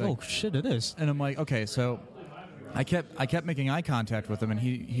Williams? And I'm he's like, oh shit, it is. And I'm like, okay, so I kept making eye contact with him, and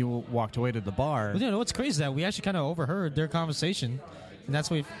he walked away to the bar. But what's crazy is that we actually kind of overheard their conversation, and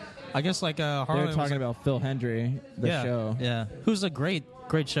that's I guess like Harlan They were talking about Phil Hendry, the show. Yeah, who's a great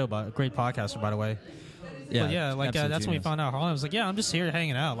show, great podcaster, by the way. Yeah, but yeah, like that's when we genius. found out Harlan was like, yeah, I'm just here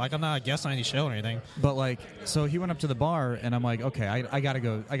hanging out. Like I'm not a guest on any show or anything. But like, so he went up to the bar, and I'm like, okay, I gotta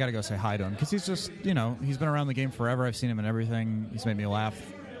go say hi to him, because he's just, he's been around the game forever. I've seen him in everything. He's made me laugh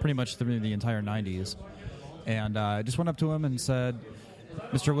pretty much through the entire 90s. And I just went up to him and said,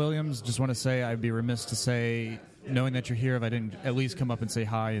 "Mr. Williams, just want to say I'd be remiss to say, knowing that you're here, if I didn't at least come up and say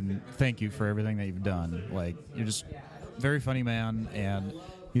hi and thank you for everything that you've done. Like, you're just a very funny man, and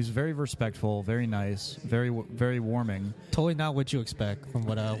he's very respectful, very nice, very very warming. Totally not what you expect from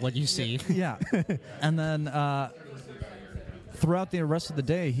what you see." Yeah. And then throughout the rest of the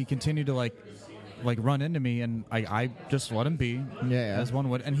day, he continued to like run into me, and I just let him be, as one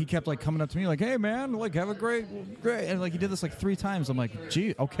would. And he kept like coming up to me like, "Hey man, like have a great," and like he did this like 3 times. I'm like,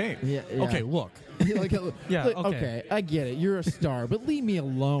 "Gee, okay, okay, look, okay, I get it. You're a star, but leave me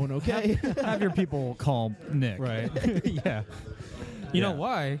alone, okay?" have your people call Nick, Right? Yeah. You know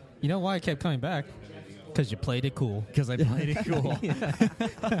why? You know why I kept coming back? Because you played it cool. Because I played it cool.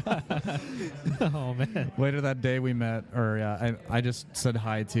 Oh man. Later that day we met, or I just said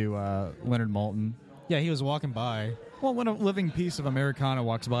hi to Leonard Maltin. Yeah, he was walking by. Well, when a living piece of Americana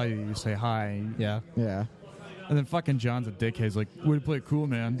walks by you, you say hi. Yeah. Yeah. And then fucking John's a dickhead. He's like, "Way to play it cool,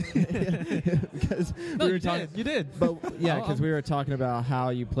 man." Because we were talking. You did. But yeah, because we were talking about how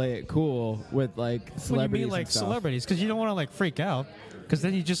you play it cool with like celebrities. What do you mean, like and stuff. celebrities? Because you don't want to like freak out. Because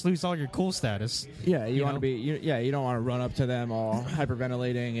then you just lose all your cool status. Yeah, you want to be. You don't want to run up to them all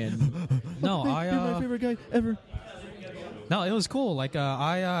hyperventilating and. No, You're my favorite guy ever. No, it was cool. Like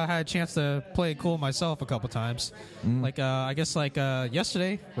I had a chance to play it cool myself a couple times. Like I guess like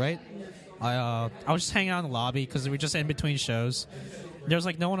yesterday, right? I was just hanging out in the lobby because we were just in between shows. There was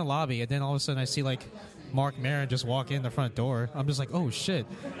like no one in the lobby, and then all of a sudden I see like Mark Maron just walk in the front door. I'm just like, oh shit!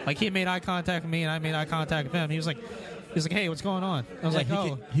 Like he made eye contact with me, and I made eye contact with him. He was like, "Hey, what's going on?" I was like,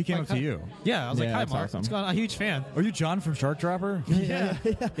 "Oh." He came like, up to you. Yeah, I was like, Yeah, "Hi, that's Mark. awesome. What's going on?" A huge fan. Are you John from Shark Dropper?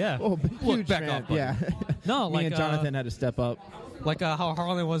 Yeah. Oh, huge back fan. up, buddy. Yeah. No, Me like and Jonathan had to step up. like how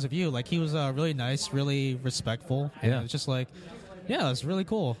Harlan was of you. Like he was really nice, really respectful. And it was just like, yeah, it was really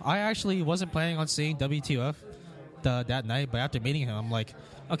cool. I actually wasn't planning on seeing WTF that night, but after meeting him, I'm like,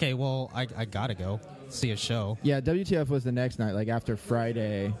 okay, well, I gotta go see a show. Yeah, WTF was the next night, like after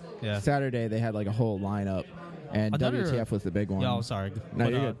Friday. Yeah. Saturday they had like a whole lineup, and WTF was the big one. Yeah, I'm sorry. No,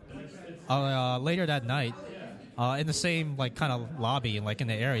 But, you're good. Later that night, in the same like kind of lobby, like in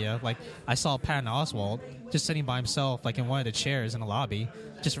the area, like I saw Patton Oswalt just sitting by himself, like in one of the chairs in the lobby,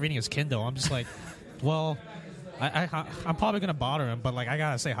 just reading his Kindle. I'm just like, well, I'm probably gonna bother him, but like I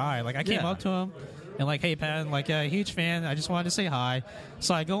gotta say hi. Like I came up to him and like, "Hey, Patton, like a huge fan. I just wanted to say hi."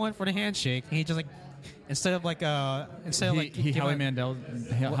 So I go in for the handshake, and he just like instead of like Howie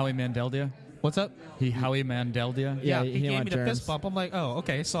Mandeled you. What's up? Howie Mandeled you. Yeah, he gave went me the germs. fist bump. I'm like, oh,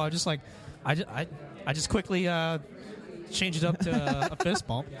 okay. So I just like, I just quickly changed it up to a fist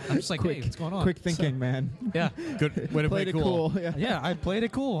bump. I'm just like, hey, what's going on? Quick thinking, man. Yeah, Good way to play Played it it cool. cool. Yeah. yeah. I played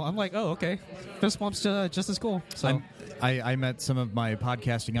it cool. I'm like, oh, okay. Fist bump's just as cool. So I met some of my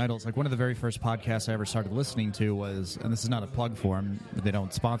podcasting idols. Like one of the very first podcasts I ever started listening to was, and this is not a plug for them, they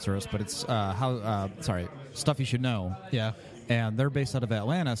don't sponsor us, but it's Stuff You Should Know. yeah. And they're based out of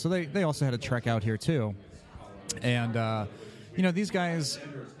Atlanta, so they also had a trek out here too. And these guys,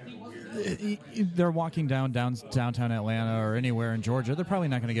 they're walking downtown Atlanta or anywhere in Georgia. They're probably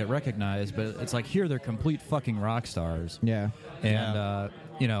not going to get recognized, but it's like here they're complete fucking rock stars. Yeah. And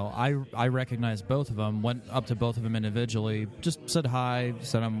I recognized both of them. Went up to both of them individually, just said hi,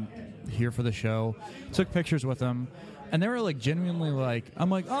 said I'm here for the show, took pictures with them, and they were like genuinely like, I'm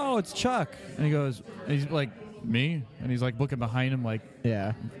like, oh, it's Chuck, and he's like, me, and he's like looking behind him like,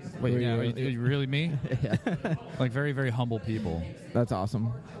 Yeah. wait, Were are you really me? Yeah. Like very, very humble people. That's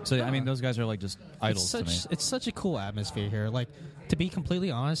awesome. So I mean, those guys are like just idols to me. It's such a cool atmosphere here. Like, to be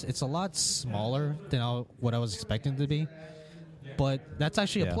completely honest, it's a lot smaller than what I was expecting it to be. But that's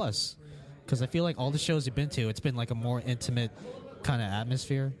actually a plus, because I feel like all the shows you've been to, it's been like a more intimate kind of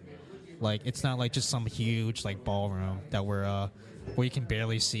atmosphere. Like, it's not like just some huge like ballroom that where you can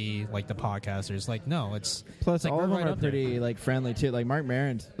barely see like the podcasters. Like, no, it's Plus, like all we're of them right are up there. pretty like friendly too. Like Mark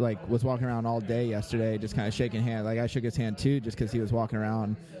Maron, like was walking around all day yesterday, just kind of shaking hands. Like I shook his hand too, just because he was walking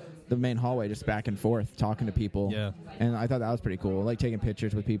around the main hallway, just back and forth, talking to people. Yeah. And I thought that was pretty cool. Like taking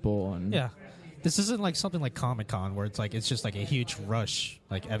pictures with people and Yeah. This isn't like something like Comic-Con where it's just like a huge rush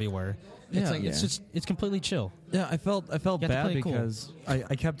like everywhere. It's like it's completely chill. Yeah, I felt You have to bad play it cool. because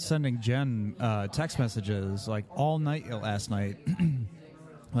I kept sending Jen text messages like all night last night.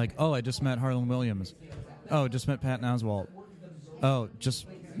 Like, oh, I just met Harlan Williams. Oh, just met Patton Oswalt. Oh, just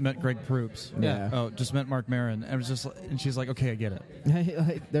met Greg Proops. Yeah. Oh, just met Mark Maron. And it was just, and she's like, okay, I get it.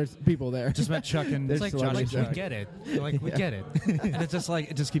 like, there's people there. Just met Chuck and There's It's like, Johnny we Chuck. get it. Like, we get it. and it's just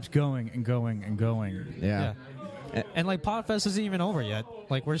like it just keeps going and going and going. Yeah. And like Podfest isn't even over yet.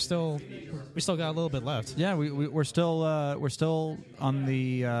 Like we still got a little bit left. Yeah, we're still on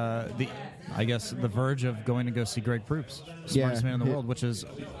the I guess the verge of going to go see Greg Proops, smartest man in the world, which is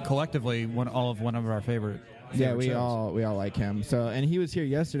collectively one of our favorite. Yeah, we shows. all like him. So, and he was here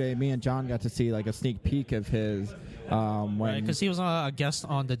yesterday. Me and John got to see like a sneak peek of his when Because he was a guest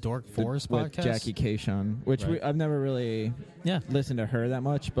on the Dork Forest with podcast. Jackie Cation, which I've never really listened to her that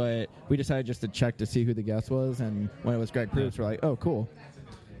much, but we decided just to check to see who the guest was, and when it was Greg Proops, we're like, oh, cool.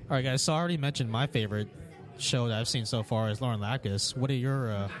 All right, guys. So I already mentioned my favorite show that I've seen so far is Lauren Lapkus. What are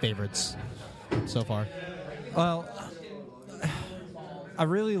your favorites so far? Well, I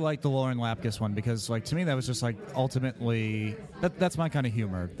really like the Lauren Lapkus one because, like, to me, that was just like ultimately that's my kind of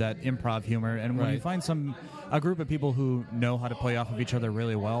humor, that improv humor. And when you find a group of people who know how to play off of each other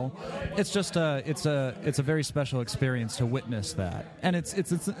really well, it's just it's a very special experience to witness that, and it's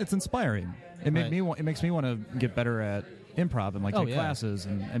inspiring. It makes me want to get better at improv and like take classes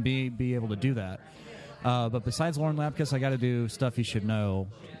and be able to do that. But besides Lauren Lapkus, I got to do Stuff You Should Know,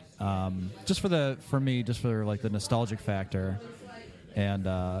 just for like the nostalgic factor. And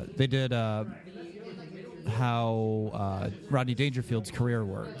they did how Rodney Dangerfield's career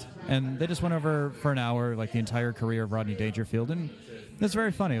worked. And they just went over for an hour, like the entire career of Rodney Dangerfield. And it was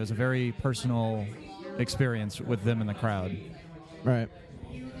very funny. It was a very personal experience with them in the crowd. Right.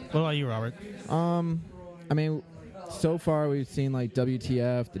 What about you, Robert? I mean, so far we've seen like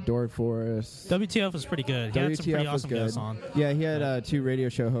WTF, the Dork Forest. WTF was pretty good. He had some pretty WTF was awesome good. guests on. Yeah, he had 2 radio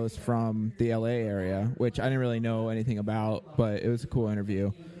show hosts from the LA area, which I didn't really know anything about, but it was a cool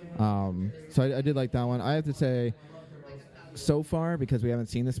interview. So I did like that one. I have to say, so far, because we haven't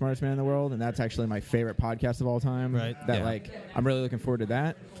seen The Smartest Man in the World, and that's actually my favorite podcast of all time. Right. Like, I'm really looking forward to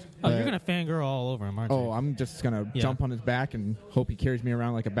that. Oh, you're going to fangirl all over him, aren't you? Oh, I'm just going to jump on his back and hope he carries me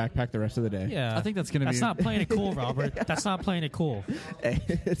around like a backpack the rest of the day. Yeah. I think that's going to be... That's not playing it cool, Robert. That's not playing it cool. I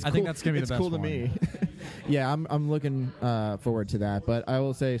think that's going to be the best cool to one. me. Yeah, I'm looking forward to that. But I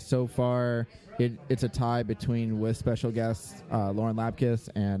will say, so far, it's a tie between with special guests Lauren Lapkus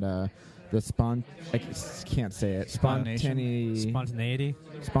and I can't say it. Spontaneity.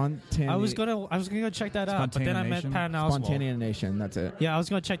 I was gonna go check that out, but then I met Patton Oswalt. Spontaneation, that's it. Yeah, I was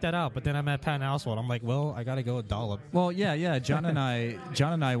gonna check that out, but then I met Patton Oswalt. I'm like, well, I gotta go with Dollop. Well, yeah. John and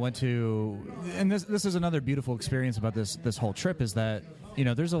I went to, and this is another beautiful experience about this whole trip is that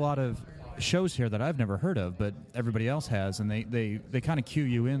there's a lot of shows here that I've never heard of, but everybody else has, and they kind of cue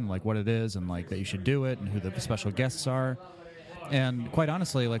you in like what it is and like that you should do it and who the special guests are. And quite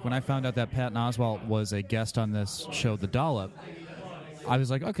honestly, like when I found out that Patton Oswalt was a guest on this show, The Dollop, I was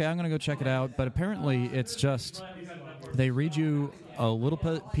like, okay, I'm going to go check it out. But apparently it's just they read you a little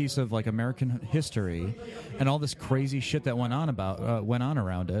piece of like American history and all this crazy shit that went on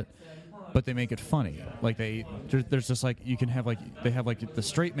around it, but they make it funny. Like there's just like you can have like they have like the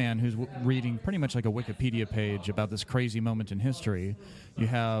straight man who's reading pretty much like a Wikipedia page about this crazy moment in history. You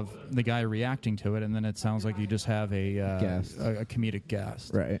have the guy reacting to it, and then it sounds like you just have a comedic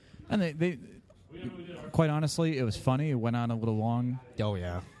guest. Right. And they quite honestly, it was funny. It went on a little long. Oh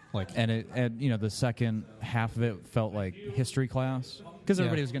yeah. And you know, the second half of it felt like history class because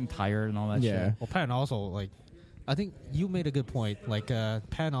everybody was getting tired and all that shit. Well, Patton Oswalt, I think you made a good point.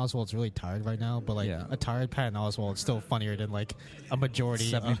 Patton Oswalt's really tired right now, but a tired Patton Oswalt is still funnier than a majority.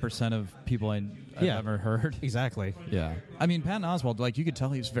 70% of people I've ever heard. Exactly. Yeah. I mean, Patton Oswalt, you could tell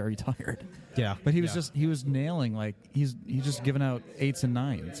he was very tired. Yeah. But he was nailing, he's just giving out 8s and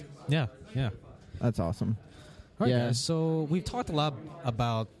 9s. Yeah. Yeah. That's awesome. All right, guys. So we've talked a lot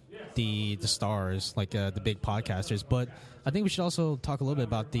about the stars, the big podcasters, but I think we should also talk a little bit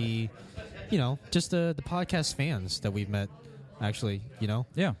about the podcast fans that we've met, actually,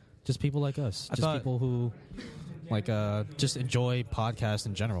 Yeah. Just people like us. People who just enjoy podcasts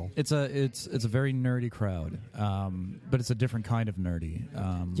in general. It's a very nerdy crowd, but it's a different kind of nerdy.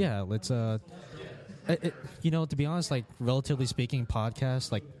 To be honest, relatively speaking,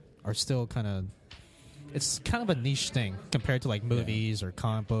 podcasts are still it's kind of a niche thing compared to movies or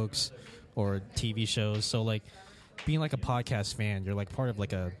comic books or TV shows. So being a podcast fan, you're part of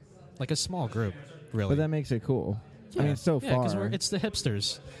a small group, really. But that makes it cool. Yeah. I mean, so far, because it's the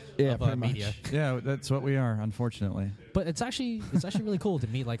hipsters of media. Yeah, that's what we are, unfortunately. But it's actually really cool to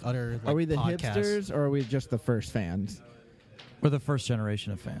meet other Are we the podcasts. hipsters, or are we just the first fans? We're the first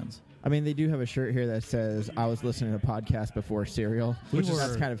generation of fans. I mean, they do have a shirt here that says, I was listening to podcasts before Serial,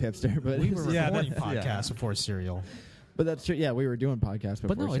 that's kind of hipster. But we were recording podcasts before Serial. But that's true. Yeah, we were doing podcasts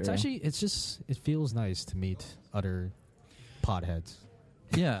before But no, Serial. it feels nice to meet other podheads.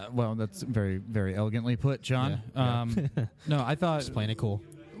 Yeah, well, that's very, very elegantly put, John. Yeah. No, I thought... Just playing it cool.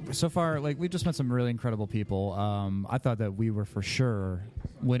 So far, we just met some really incredible people. I thought that we were for sure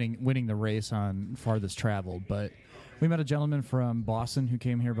winning the race on farthest traveled, but... We met a gentleman from Boston who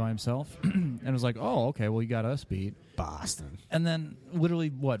came here by himself and was like, oh, okay, well, you got us beat. Boston. And then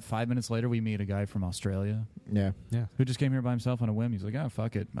literally, 5 minutes later, we meet a guy from Australia. Yeah. Who just came here by himself on a whim. He's like, oh,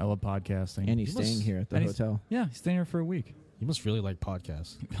 fuck it. I love podcasting. And he's staying here at the hotel. Yeah, he's staying here for a week. You must really like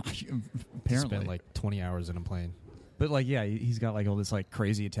podcasts. Apparently. Spend 20 hours in a plane. But he's got all this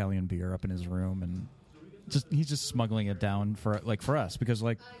crazy Italian beer up in his room and... he's just smuggling it down for us because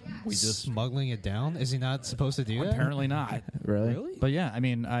we just smuggling it down. Is he not supposed to do that? Apparently not. Really? But yeah, I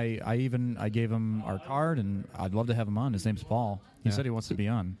mean, I gave him our card and I'd love to have him on. His name's Paul. He said he wants to be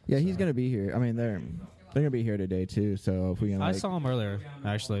on. Yeah, he's gonna be here. I mean, they're gonna be here today too. So if we can, I saw him earlier.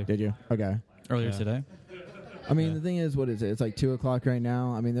 Actually, did you? Okay. Earlier today. I mean, the thing is, what is it? It's 2:00 right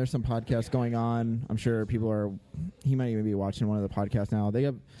now. I mean, there's some podcasts going on. I'm sure people are. He might even be watching one of the podcasts now.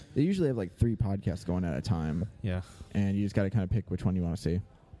 They usually have 3 podcasts going at a time. Yeah. And you just got to kind of pick which one you want to see.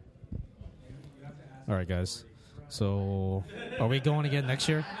 All right, guys. So, are we going again next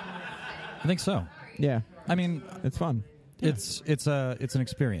year? I think so. Yeah. I mean, it's fun. Yeah. It's an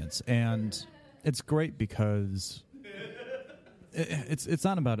experience, and it's great because. It's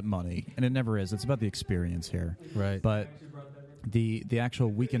not about money, and it never is. It's about the experience here. Right. But the actual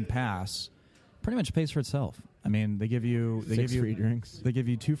weekend pass pretty much pays for itself. I mean, they give you 6 free drinks. They give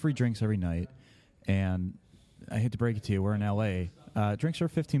you 2 free drinks every night, and I hate to break it to you, we're in L.A. Drinks are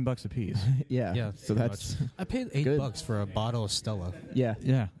 $15 a piece. Yeah. So that's I paid $8 for a bottle of Stella.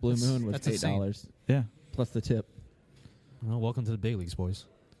 Yeah. Blue Moon was $8. Yeah. Plus the tip. Well, welcome to the big leagues, boys.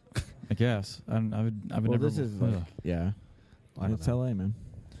 I guess. I would never. This is yeah. It's LA, man.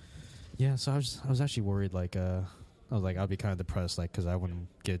 Yeah, so I was actually worried. I'd be kind of depressed, because I wouldn't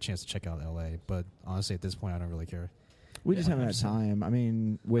get a chance to check out LA. But honestly, at this point, I don't really care. We just haven't had time. I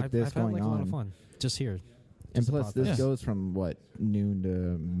mean, with I've going had, on, a lot of fun just here. And plus, this goes from noon to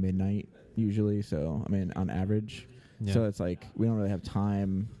midnight usually. So I mean, on average. Yeah. So it's we don't really have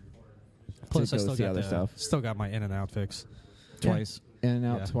time. Plus, to I go still see got other stuff. Still got my In-N-Out fix. Twice.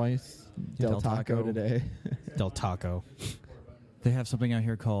 In-N-Out twice. Del Taco today. Del Taco. They have something out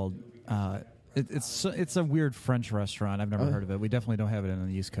here called it's a weird French restaurant. I've never heard of it. We definitely don't have it on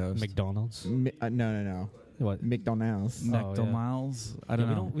the East Coast. McDonald's? No. What? McDonald's. McDonald's? I don't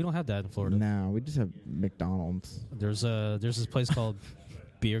know. We don't have that in Florida. No, we just have McDonald's. There's this place called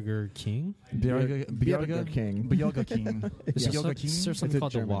Burger King. Burger King. Burger King. Is there Burger King. something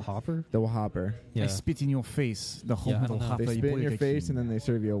called the Wahopper? The Wahopper. Yeah. They spit in your face. The whole little half They spit in your face and then they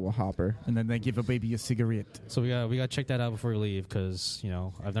serve you a Wahopper. and then they give a baby a cigarette. So we got to check that out before we leave because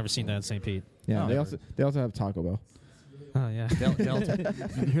I've never seen that in St. Pete. Yeah, Oh, they also have Taco Bell. Oh yeah,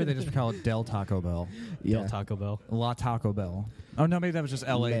 Here they just call it Del Taco Bell. Del Taco Bell. La Taco Bell. Oh no, maybe that was just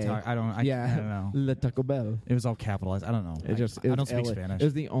L.A. I don't know. Le Taco Bell. It was all capitalized. I don't know. I don't speak LA. Spanish. It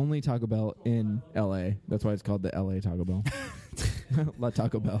was the only Taco Bell in L.A. That's why it's called the L.A. Taco Bell. La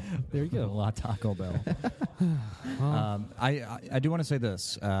Taco Bell. There you go. La Taco Bell. I do want to say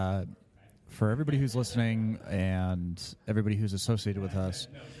this. For everybody who's listening and everybody who's associated with us,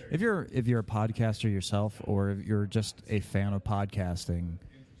 if you're a podcaster yourself or if you're just a fan of podcasting,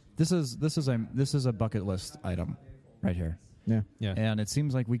 this is a bucket list item right here. Yeah. And it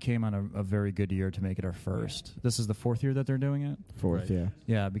seems like we came on a very good year to make it our first. This is the fourth year that they're doing it? Fourth, right.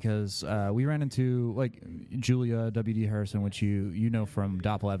 Yeah, because we ran into, like, Julia W.D. Harrison, which you know from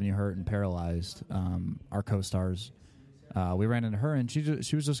Doppel Avenue Hurt and Paralyzed, our co-stars. We ran into her, and she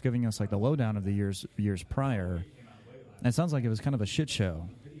was just giving us, like, the lowdown of the years prior. And it sounds like it was kind of a shit show.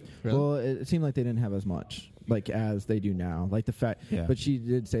 Really? Well, it seemed like they didn't have as much, like, as they do now. Like, the fact... Yeah. But she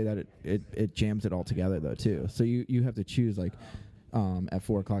did say that it jams it all together, though, too. So you have to choose, like... at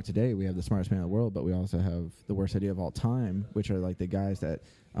 4 o'clock today, we have the smartest man in the world, but we also have the worst idea of all time, which are like the guys that,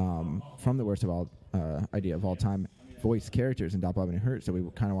 from the worst of all idea of all time, voice characters in Doppel Avenue Hurt. So we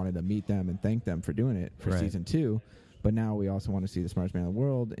kind of wanted to meet them and thank them for doing it for season 2. But now we also want to see the smartest man in the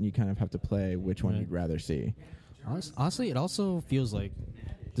world, and you kind of have to play which one you'd rather see. Honestly, it also feels like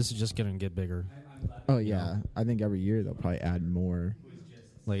this is just going to get bigger. Oh yeah, I think every year they'll probably add more.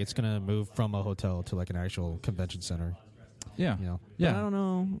 Like it's going to move from a hotel to like an actual convention center. Yeah, But I don't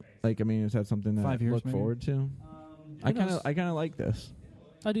know. Like, I mean, is that something that 5 years, look maybe? forward to? I kind of like this.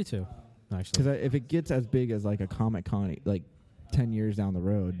 I do too, actually. Because if it gets as big as like a Comic-Con, like 10 years down the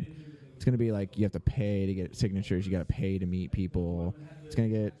road, it's going to be like you have to pay to get signatures. You got to pay to meet people. It's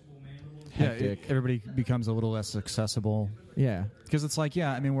going to get hectic. Everybody becomes a little less accessible. Yeah. Because it's like,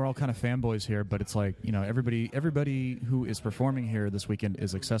 I mean, we're all kind of fanboys here, but it's like, everybody who is performing here this weekend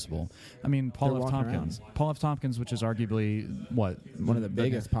is accessible. I mean, Paul F. Tompkins, which is arguably, one of the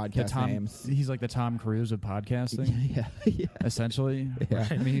biggest podcast names. He's like the Tom Cruise of podcasting. yeah. Essentially. Yeah.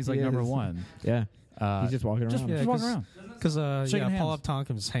 I mean, he's like number one. Yeah. He's just walking around. Just walking around. Because Paul F.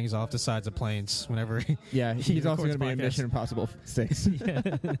 Tompkins hangs off the sides of planes whenever he he's also going to be in Mission Impossible 6.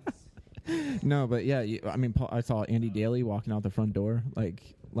 No, but yeah, I mean, I saw Andy Daly walking out the front door like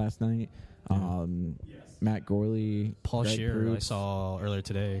last night. Matt Gorley, Paul Greg Scheer, Proops. I saw earlier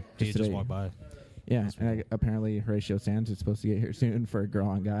today. He just walked by. Yeah, and apparently Horatio Sands is supposed to get here soon for a Girl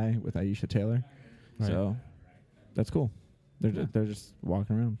on Guy with Aisha Taylor. Right. So that's cool. They're just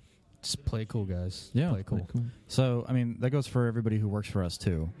walking around. Just play cool, guys. Yeah, play cool. So, I mean, that goes for everybody who works for us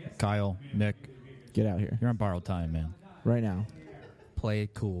too. Kyle, Nick, get out here. You're on borrowed time, man. Right now. Play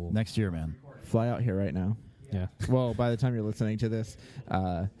cool. Next year, man. Fly out here right now. Yeah. Well, by the time you're listening to this,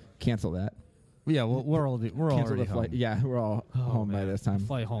 cancel that. Yeah, well, we're already home. Yeah, we're all home by this time. The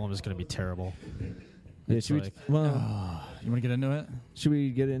flight home is going to be terrible. Yeah, you want to get into it? Should we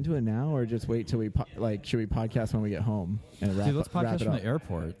get into it now, or just wait till we should we podcast when we get home and wrap? Dude, let's podcast it from up? the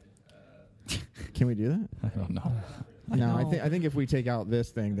airport. Can we do that? I don't know. No, I think if we take out this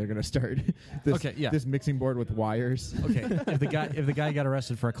thing, they're going to start this mixing board with wires. Okay, if the guy got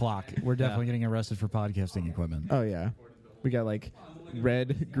arrested for a clock, we're definitely getting arrested for podcasting equipment. Oh yeah, we got like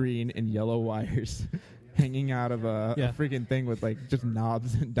red, green, and yellow wires hanging out of a freaking thing with like just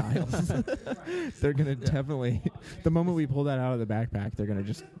knobs and dials. They're going to definitely, the moment we pull that out of the backpack, they're going to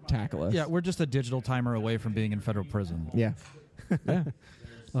just tackle us. Yeah, we're just a digital timer away from being in federal prison. Yeah. Yeah.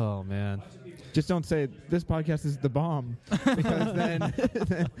 Oh man. Just don't say this podcast is the bomb, because then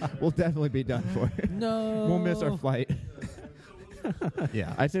we'll definitely be done for. No. We'll miss our flight.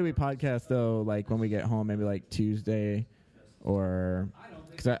 Yeah. I'd say we podcast, though, like when we get home, maybe like Tuesday, or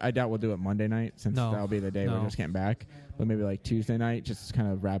because I doubt we'll do it Monday night, since that'll be the day we're just getting back. But maybe like Tuesday night, just kind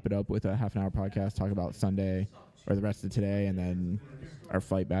of wrap it up with a half an hour podcast, talk about Sunday or the rest of today, and then our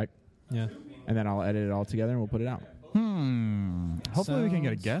flight back. Yeah. And then I'll edit it all together and we'll put it out. Hopefully we can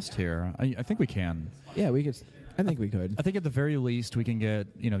get a guest here. I think we can. Yeah, we could. I think we could. I think at the very least we can get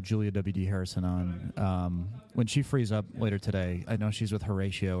Julia W.D. Harrison on when she frees up later today. I know she's with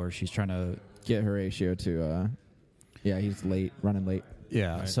Horatio, or she's trying to get Horatio to. He's running late.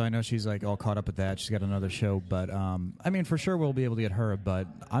 Yeah, right. So I know she's like all caught up with that. She's got another show, but I mean, for sure we'll be able to get her. But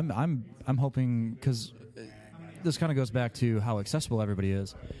I'm hoping, because this kind of goes back to how accessible everybody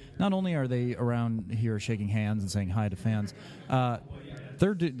is. Not only are they around here shaking hands and saying hi to fans,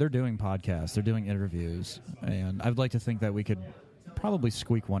 they're doing podcasts, they're doing interviews, and I'd like to think that we could probably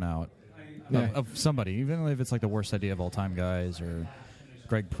squeak one out of somebody, even if it's like the worst idea of all time guys or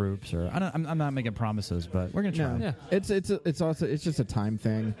Greg Proops or I'm not making promises, but we're gonna try. No. Yeah. It's just a time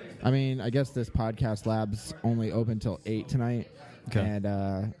thing. I mean, I guess this podcast lab's only open till 8 tonight,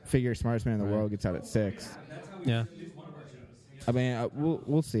 and Figure Smartest Man in the World gets out at 6. Yeah. I mean,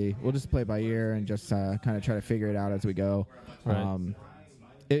 we'll see. We'll just play by ear and just kind of try to figure it out as we go. Right.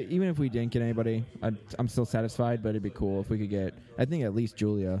 Even if we didn't get anybody, I'm still satisfied. But it'd be cool if we could get, I think, at least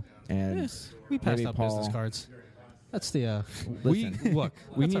Julia and we passed maybe out Paul. business cards. That's the Listen,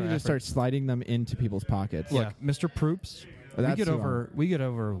 we need to just start sliding them into people's pockets. Look, Mr. Proops, we get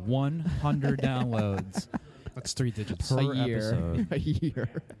over 100 downloads. That's 3 digits per a year. episode. A year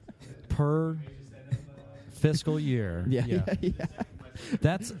per fiscal year. Yeah.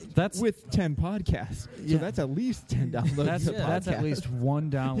 That's with 10 podcasts. So that's at least 10 downloads. That's at least one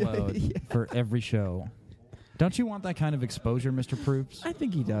download for every show. Don't you want that kind of exposure, Mr. Proops? I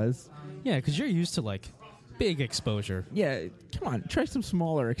think he does. Yeah, because you're used to like big exposure. Yeah, come on, try some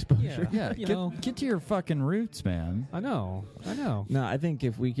smaller exposure. Yeah, get to your fucking roots, man. I know. No, I think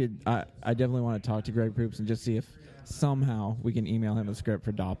if we could, I definitely want to talk to Greg Proops and just see if somehow we can email him a script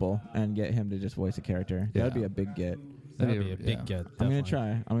for Doppel and get him to just voice a character. Yeah. That'd be a big get. That'd be a big get. I'm gonna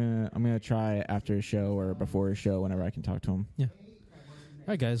try. I'm gonna try after a show or before a show whenever I can talk to him. Yeah. All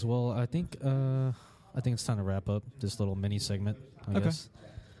right, guys. Well, I think it's time to wrap up this little mini segment. I guess.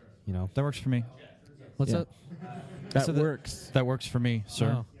 That works for me. What's up? That works. That works for me,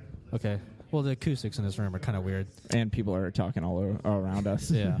 sir. Oh, okay. Well, the acoustics in this room are kind of weird, and people are talking all around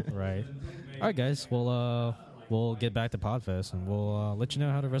us. Yeah. Right. All right, guys. Well, we'll get back to Podfest, and we'll let you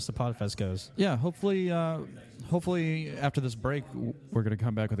know how the rest of Podfest goes. Yeah. Hopefully after this break, we're gonna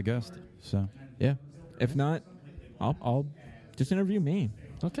come back with a guest. So yeah. If not, I'll just interview me.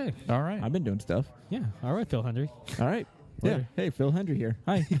 Okay. All right. I've been doing stuff. Yeah. All right, Phil Hendry. All right. Later. Yeah. Hey, Phil Hendry here.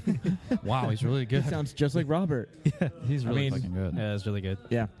 Hi. Wow, he's really good. He sounds just like Robert. Yeah. He's really fucking good. Yeah, it's really good.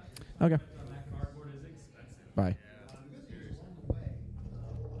 Yeah. Okay. Bye.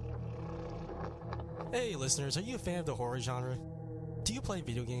 Hey, listeners, are you a fan of the horror genre? Do you play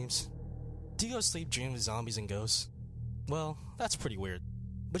video games? Do you go to sleep dreaming of zombies and ghosts? Well, that's pretty weird.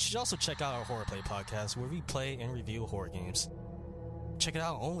 But you should also check out our Horror Play podcast, where we play and review horror games. Check it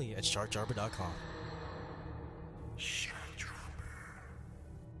out only at sharkdropper.com.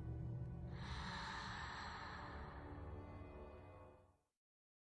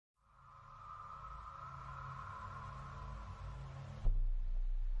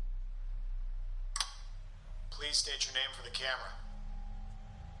 Please state your name for the camera.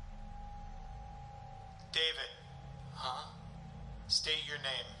 David. Huh? State your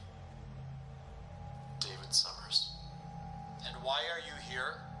name. David Summers. And why are you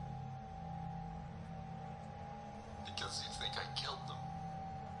here? Because you think I killed them.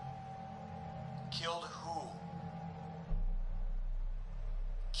 Killed who?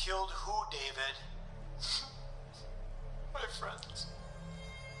 Killed who, David? My friends.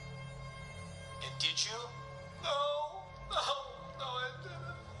 And did you? No, I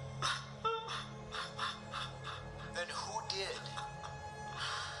didn't. Then who did?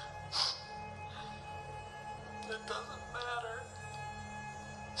 It doesn't matter.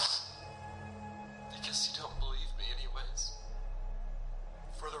 I guess you don't believe me anyways.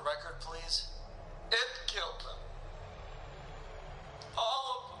 For the record, please, it killed them. All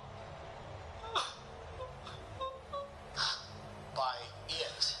of them. By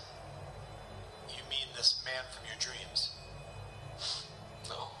it, you mean this man from your dreams?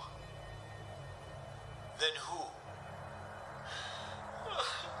 No. Then who?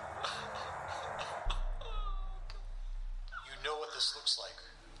 You know what this looks like,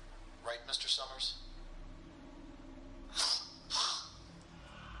 right, Mr. Summers?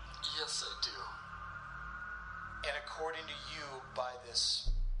 Yes, I do. And according to you, by this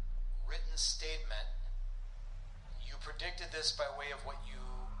written statement, you predicted this by way of what you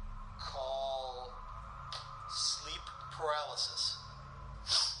call sleep paralysis.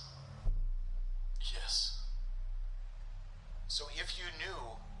 Yes. So if you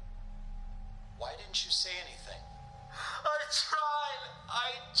knew, why didn't you say anything? I tried.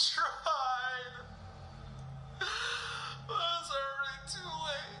 But it's already too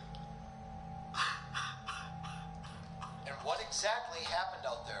late. And what exactly happened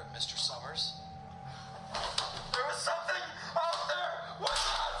out there, Mr. Summers? There was something out there with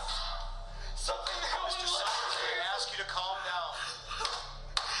us! Something that Mr. Summers, I ask you to calm down.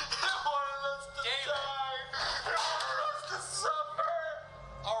 They wanted us to die. They wanted us to suffer.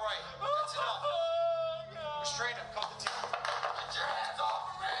 All right, that's enough. Restrain him. Call the team. Get your hands off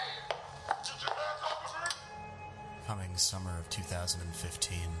summer of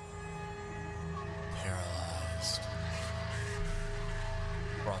 2015. Paralyzed.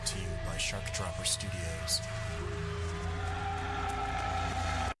 Brought to you by Shark Dropper Studios.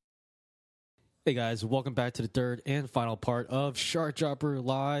 Hey guys, welcome back to the third and final part of Shark Dropper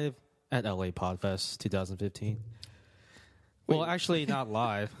live at LA Podfest 2015. Well, actually not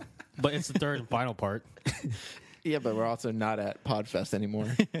live, but it's the third and final part. Yeah, but we're also not at Podfest anymore.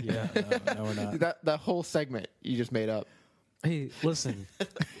 Yeah, no, we're not. That whole segment you just made up. Hey, listen,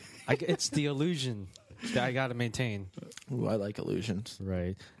 it's the illusion that I got to maintain. Ooh, I like illusions.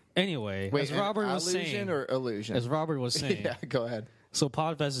 Right. Anyway, Wait, as Robert was saying, illusion or illusion? As Robert was saying, yeah, go ahead. So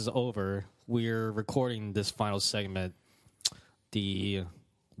Podfest is over. We're recording this final segment Tuesday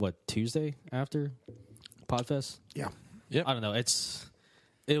after Podfest? Yeah. Yep. I don't know.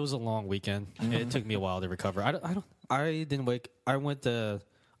 It was a long weekend. It took me a while to recover. I didn't wake. I went to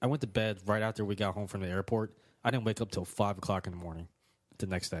bed right after we got home from the airport. I didn't wake up till 5 o'clock in the morning the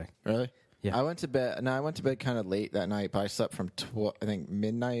next day. Really? Yeah. I went to bed. No, I went to bed kind of late that night, but I slept from I think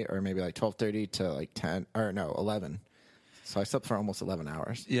midnight or maybe like 12:30 to like 11. So I slept for almost 11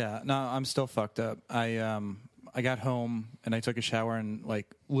 hours. Yeah, no, I'm still fucked up. I got home and I took a shower and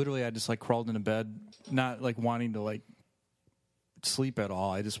like literally I just like crawled into bed, not like wanting to like sleep at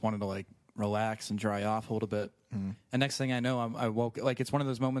all. I just wanted to like relax and dry off a little bit. And next thing I know, I woke. Like it's one of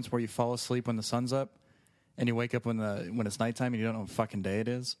those moments where you fall asleep when the sun's up, and you wake up when it's nighttime and you don't know what fucking day it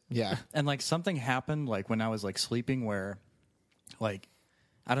is. Yeah. And like something happened like when I was like sleeping where, like,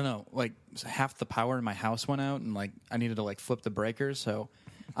 I don't know, like half the power in my house went out and like I needed to like flip the breakers, so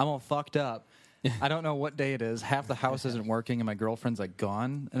I'm all fucked up. I don't know what day it is. Half the house isn't working and my girlfriend's like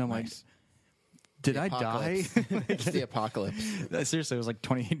gone, and I'm like, did I die? It's the apocalypse. Seriously, it was like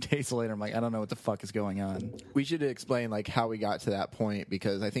 28 days later. I'm like, I don't know what the fuck is going on. We should explain like how we got to that point,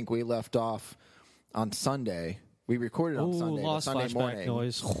 because I think we left off on Sunday. We recorded on Sunday. Lost Sunday flashback morning.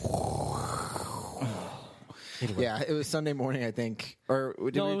 noise. Anyway. Yeah, it was Sunday morning, I think. Or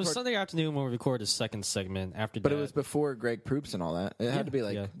it was Sunday afternoon when we recorded the second segment. After but that, it was before Greg Proops and all that. It had to be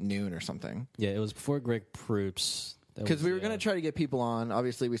like noon or something. Yeah, it was before Greg Proops. Because we were going to try to get people on.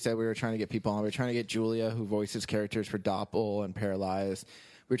 Obviously, we said we were trying to get people on. We were trying to get Julia, who voices characters for Doppel and Paralyzed.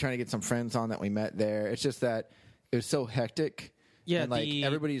 We were trying to get some friends on that we met there. It's just that it was so hectic. Yeah, and like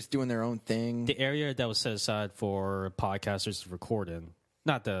everybody's doing their own thing. The area that was set aside for podcasters to record in,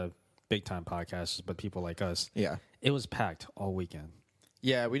 not the big time podcasters, but people like us. Yeah, it was packed all weekend.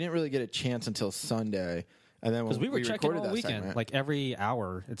 Yeah, we didn't really get a chance until Sunday, and then because we were checking all weekend, segment, like every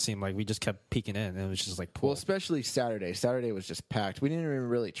hour, it seemed like we just kept peeking in, and it was just like Well, especially Saturday. Saturday was just packed. We didn't even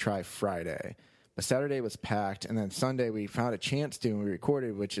really try Friday. But Saturday was packed, and then Sunday we found a chance to, and we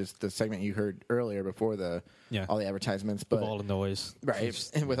recorded, which is the segment you heard earlier before all the advertisements. But with all the noise.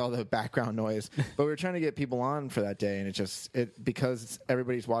 Right, and with all the background noise. But we were trying to get people on for that day, and because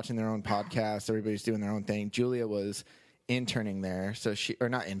everybody's watching their own podcast, everybody's doing their own thing. Julia was interning there,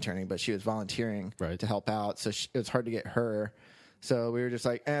 not interning, but she was volunteering to help out, so it was hard to get her. So we were just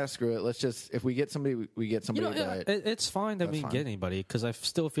like, screw it. Let's just, if we get somebody, we get somebody. It's fine that we didn't get anybody, because I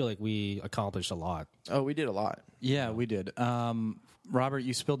still feel like we accomplished a lot. Oh, we did a lot. Yeah, we did. Robert,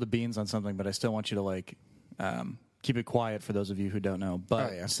 you spilled the beans on something, but I still want you to like keep it quiet for those of you who don't know.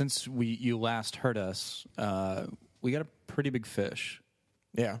 But since you last heard us, we got a pretty big fish.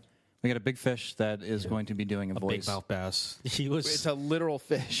 Yeah. We got a big fish that is going to be doing a voice. Big mouth bass. It's a literal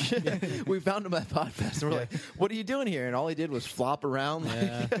fish. We found him at Podfest, and we're like, what are you doing here? And all he did was flop around.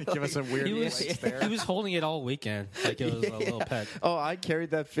 Give us a weird He was holding it all weekend like it was a little pet. Oh, I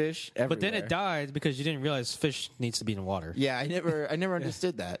carried that fish everywhere. But then it died because you didn't realize fish needs to be in water. Yeah, I never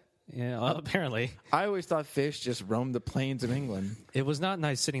understood that. Yeah, well, apparently. I always thought fish just roamed the plains of England. It was not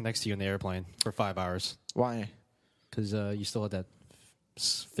nice sitting next to you in the airplane for 5 hours. Why? Because you still had that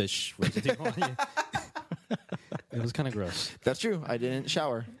fish residue on you. It was kind of gross. That's true. I didn't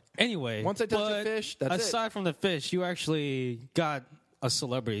shower. Anyway, once I touched a fish, that's aside from the fish, you actually got a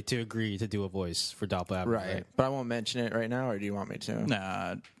celebrity to agree to do a voice for Doppel. Right. But I won't mention it right now, or do you want me to?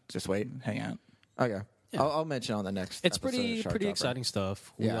 Nah, just wait. Hang on. Okay. Yeah. I'll mention it on the next. It's pretty exciting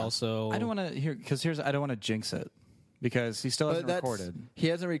stuff. Yeah. We also I don't want to hear I don't want to jinx it. Because he still hasn't recorded. He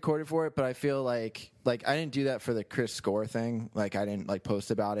hasn't recorded for it, but I feel like I didn't do that for the Chris Score thing. Like I didn't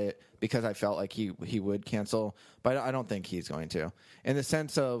post about it because I felt like he would cancel. But I don't think he's going to. In the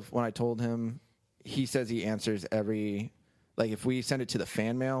sense of when I told him, he says he answers every. Like if we send it to the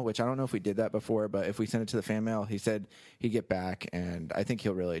fan mail, which I don't know if we did that before, but if we send it to the fan mail, he said he'd get back, and I think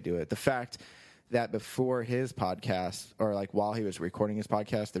he'll really do it. The fact that before his podcast, or like while he was recording his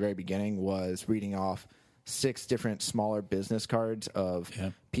podcast, the very beginning was reading off 6 different smaller business cards of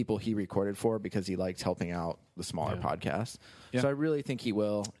people he recorded for because he likes helping out the smaller podcasts. So I really think he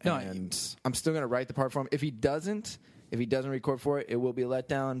will. No, and I'm still going to write the part for him. If he doesn't record for it, it will be a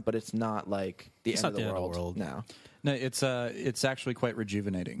letdown, but it's not like the end of the world. No, it's actually quite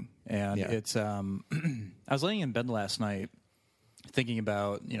rejuvenating. And it's I was laying in bed last night thinking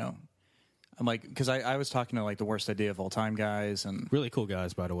about, I'm like, because I was talking to like the worst idea of all time guys and really cool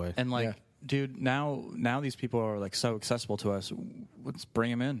guys, by the way. And like, dude, now these people are like so accessible to us. Let's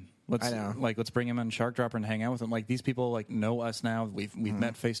bring them in. Let's bring them in Shark Dropper and hang out with them. Like these people like know us now. We've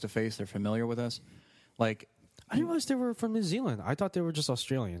met face to face. They're familiar with us. Like, I didn't realize they were from New Zealand. I thought they were just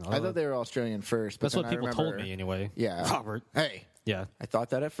Australian. I thought they were Australian first. But that's what people told me anyway. Yeah, Robert. Hey. Yeah. I thought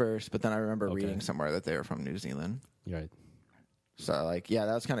that at first, but then I remember reading somewhere that they were from New Zealand. Right. So, like, yeah,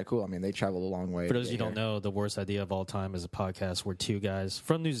 that's kind of cool. I mean, they travel a long way. For those of you who don't know, the worst idea of all time is a podcast where 2 guys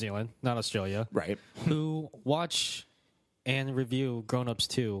from New Zealand, not Australia, right, who watch and review Grown Ups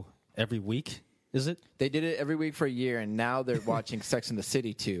 2 every week. Is it? They did it every week for a year, and now they're watching Sex and the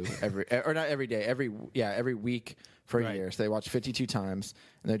City 2 not every day, every week for a year. So they watch 52 times,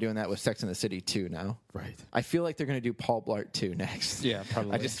 and they're doing that with Sex and the City 2 now. Right. I feel like they're going to do Paul Blart 2 next. Yeah,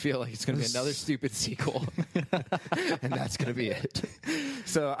 probably. I just feel like it's going to be another stupid sequel, and that's going to be it.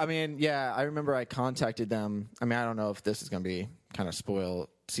 So, I mean, yeah, I remember I contacted them. I mean, I don't know if this is going to be kind of spoil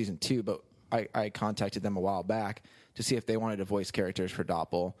season 2, but I contacted them a while back to see if they wanted to voice characters for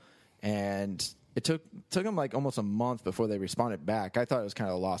Doppel, and it took them like almost a month before they responded back. I thought it was kind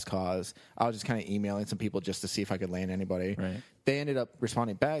of a lost cause. I was just kind of emailing some people just to see if I could land anybody. Right. They ended up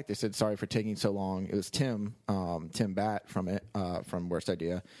responding back. They said, sorry for taking so long. It was Tim Batt from Worst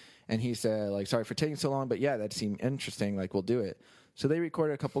Idea. And he said, like, sorry for taking so long, but yeah, that seemed interesting. Like, we'll do it. So they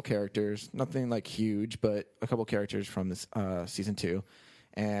recorded a couple characters, nothing like huge, but a couple characters from this season 2.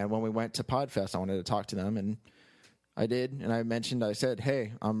 And when we went to Podfest, I wanted to talk to them, and I did, and I said,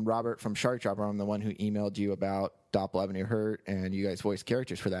 hey, I'm Robert from Shark Dropper. I'm the one who emailed you about Doppel Avenue Hurt, and you guys voiced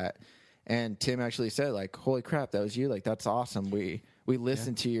characters for that. And Tim actually said, like, holy crap, that was you. Like, that's awesome. We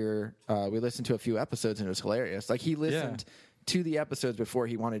listened to we listened to a few episodes, and it was hilarious. Like, he listened to the episodes before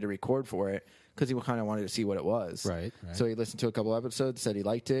he wanted to record for it because he kind of wanted to see what it was. Right. So he listened to a couple episodes, said he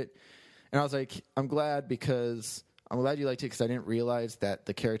liked it. And I was like, I'm glad you liked it because I didn't realize that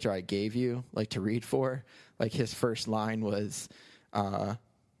the character I gave you, like, to read for, like, his first line was, are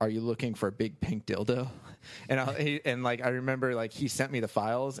you looking for a big pink dildo? And I remember, like, he sent me the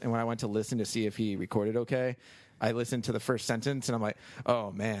files, and when I went to listen to see if he recorded okay, I listened to the first sentence, and I'm like, oh,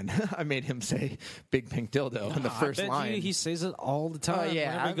 man, I made him say big pink dildo in the first line. He says it all the time.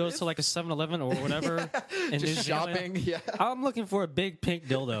 Whenever he goes to, like, a 7-Eleven or whatever. in just New shopping, Zealand, I'm looking for a big pink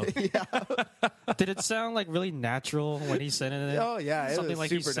dildo. Did it sound, like, really natural when he said it? Oh, yeah, it Something was like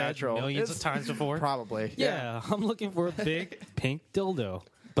super he said natural. millions of times before? Probably. Yeah, I'm looking for a big pink dildo.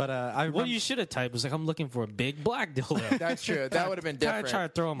 But what you should have typed was like, I'm looking for a big black dildo. That's true. That would have been different. Try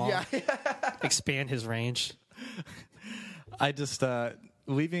to throw him off. Expand his range. I just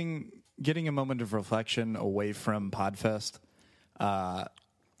getting a moment of reflection away from Podfest.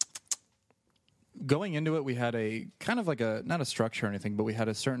 Going into it, we had a kind of like not a structure or anything, but we had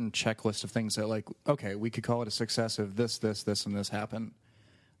a certain checklist of things that, like, okay, we could call it a success if this, and this happened,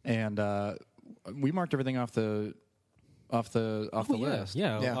 and we marked everything off the list.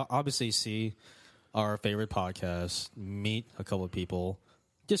 Yeah. Obviously, see our favorite podcast, meet a couple of people,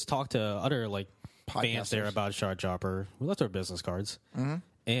 just talk to other like fans there about Shark Dropper. We left our business cards,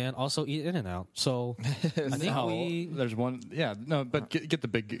 and also eat In-N-Out. So I think there's one. Yeah, no, but get the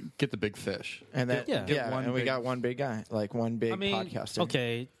big fish, and then we got one big guy, like one big podcaster.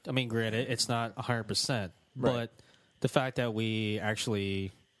 Okay, I mean, granted, it's not 100%, but the fact that we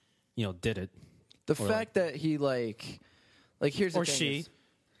actually, did it. The fact that he here's the or thing she. Is,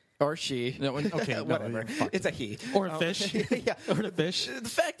 or she. No, okay, whatever. It's a he. Or a fish. Or a fish. The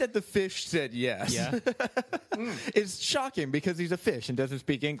fact that the fish said yes is shocking because he's a fish and doesn't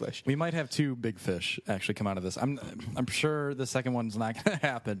speak English. We might have 2 big fish actually come out of this. I'm sure the second one's not going to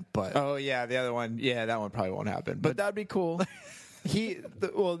happen, but oh yeah, the other one, that one probably won't happen. But that'd be cool.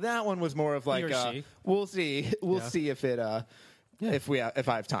 That one was more of like we'll see if it if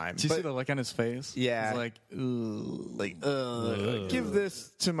I have time. Do you see the look on his face? Yeah. He's like, give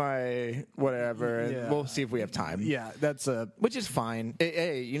this to my whatever, and we'll see if we have time. Yeah, that's which is fine.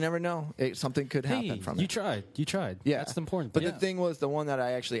 Hey, you never know. Something could happen from it. You tried. Yeah, that's the important. But the thing was, the one that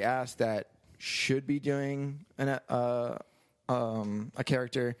I actually asked that should be doing a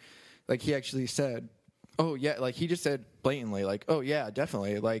character, like he actually said, oh yeah, like he just said blatantly, like, oh yeah,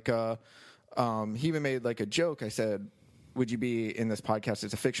 definitely, like he even made like a joke. I said, would you be in this podcast?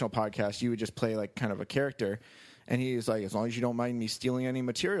 It's a fictional podcast. You would just play like kind of a character. And he's like, as long as you don't mind me stealing any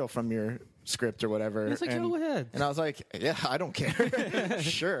material from your script or whatever. He's like, go ahead. And I was like, yeah, I don't care.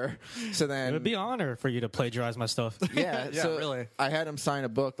 Sure. So then it would be an honor for you to plagiarize my stuff. Yeah, so really. I had him sign a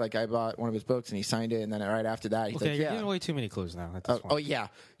book. Like I bought one of his books and he signed it. And then right after that, he's Okay, like, you're yeah. giving away too many clues now. At this point. Oh yeah.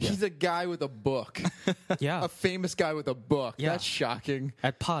 He's a guy with a book. Yeah. A famous guy with a book. Yeah. That's shocking.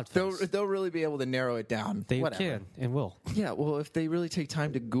 At Podfest. They'll really be able to narrow it down. They Whatever. can and will. Yeah, well, if they really take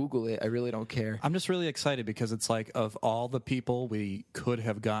time to Google it, I really don't care. I'm just really excited because it's like of all the people we could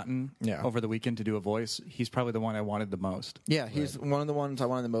have gotten over the weekend to do a voice, he's probably the one I wanted the most. Yeah, he's one of the ones I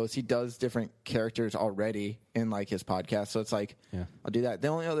wanted the most. He does different characters already in like his podcast, so it's like I'll do that. The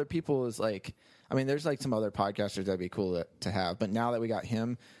only other people is like, I mean, there's like some other podcasters that'd be cool to have, but now that we got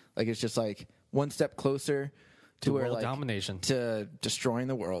him, like it's just like one step closer to where world like domination, to destroying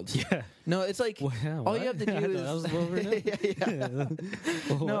the world. Yeah. No, it's like all you have to do is that was a little bit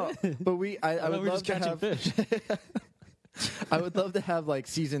no, but I would love to have fish. I would love to have like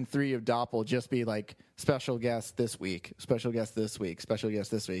season 3 of Doppel just be like special guest this week, special guest this week, special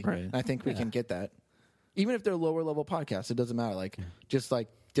guest this week. Right. And I think we can get that. Even if they're lower level podcasts, it doesn't matter. Like just like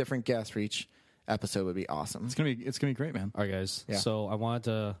different guests for each episode would be awesome. It's gonna be great, man. All right, guys. Yeah. So I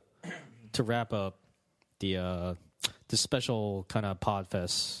wanted to wrap up the special kind of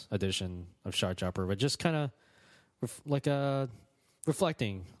Podfest edition of Shark Dropper, but just kind of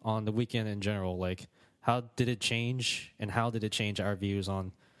reflecting on the weekend in general. Like, how did it change, and how did it change our views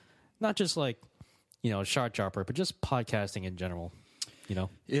on not just like Shark Dropper, but just podcasting in general?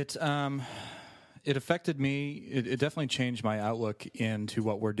 It affected me. It definitely changed my outlook into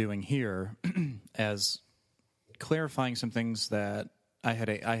what we're doing here, as clarifying some things that I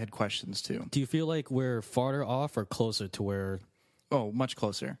had questions to. Do you feel like we're farther off or closer to where? Oh, much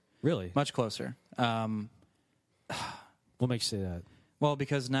closer. Really? Much closer. What makes you say that? Well,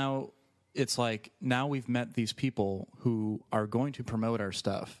 because now it's like now we've met these people who are going to promote our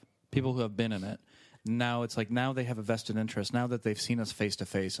stuff, people who have been in it. Now it's like now they have a vested interest. Now that they've seen us face to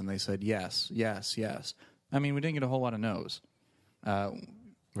face and they said yes, yes, yes. I mean, we didn't get a whole lot of no's.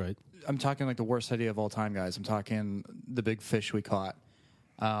 Right. I'm talking like the worst idea of all time, guys. I'm talking the big fish we caught.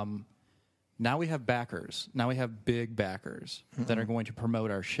 Now we have backers. Now we have big backers that are going to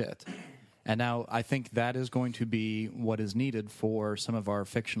promote our shit. And now I think that is going to be what is needed for some of our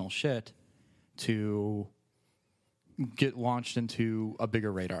fictional shit to get launched into a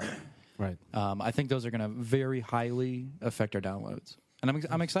bigger radar. Right. I think those are going to very highly affect our downloads. And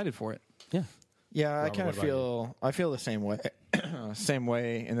I'm excited for it. Yeah. Yeah, Robert, I kind of feel the same way. Same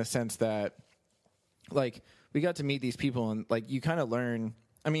way in the sense that, like, we got to meet these people and, like, you kind of learn.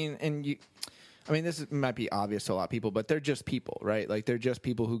 This might be obvious to a lot of people, but they're just people, right? Like, they're just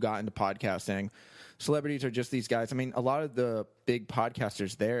people who got into podcasting. Celebrities are just these guys. I mean, a lot of the big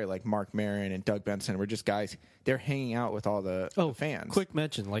podcasters there, like Mark Maron and Doug Benson, were just guys. They're hanging out with all the fans. Quick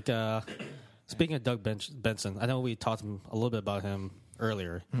mention, like, speaking of Doug Benson, I know we talked a little bit about him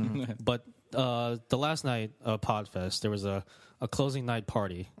earlier, but the last night of Podfest, there was a closing night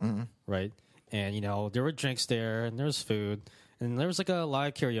party, right? And, there were drinks there, and there was food, and there was like a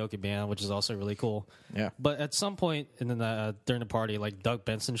live karaoke band, which is also really cool. Yeah. But at some point during the party, like, Doug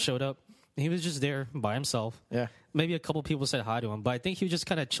Benson showed up. He was just there by himself. Yeah. Maybe a couple people said hi to him, but I think he was just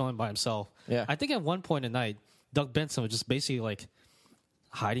kind of chilling by himself. Yeah. I think at one point at night, Doug Benson was just basically like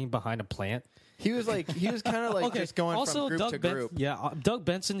hiding behind a plant. He was kind of like just going from group to group. Doug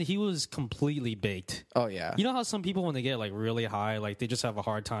Benson, he was completely baked. Oh, yeah. You know how some people, when they get like really high, like they just have a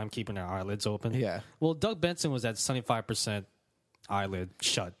hard time keeping their eyelids open? Yeah. Well, Doug Benson was at 75% eyelid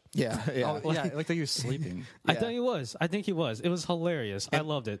shut. Yeah, yeah. Oh, yeah, like he was sleeping. I think he was. It was hilarious. I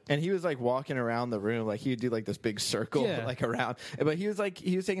loved it. And he was like walking around the room, like he would do like this big circle, like around. But he was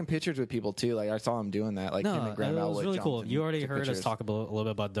taking pictures with people too. Like I saw him doing that. Like him and Graham it was Elwood really cool. jumped You already took heard pictures. us talk a little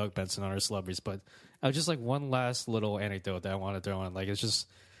bit about Doug Benson on our celebrities, but I was just like one last little anecdote that I want to throw in. Like it's just.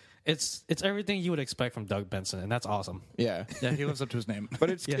 It's everything you would expect from Doug Benson, and that's awesome. Yeah, yeah, he lives up to his name. But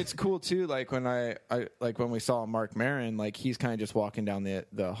it's cool too. Like when when we saw Mark Maron, like he's kind of just walking down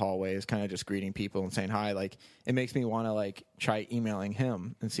the hallways, kind of just greeting people and saying hi. Like it makes me want to like try emailing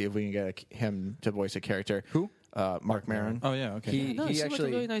him and see if we can get him to voice a character. Who? Mark Maron. Oh yeah, okay. He actually like a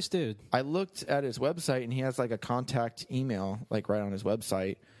really nice dude. I looked at his website and he has like a contact email like right on his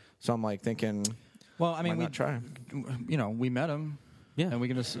website. So I'm like thinking, well, I mean, we try. We met him. Yeah, and we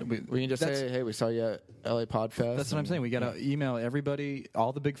can just say, hey, we saw you at LA Podfest. That's what I'm saying. We got to email everybody,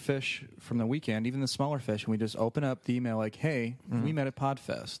 all the big fish from the weekend, even the smaller fish, and we just open up the email like, hey, we met at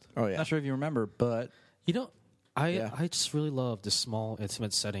Podfest. Oh yeah. Not sure if you remember, but I just really love the small,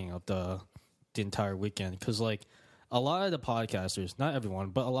 intimate setting of the entire weekend because like a lot of the podcasters, not everyone,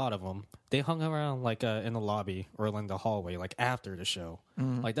 but a lot of them, they hung around like in the lobby or in the hallway, like after the show.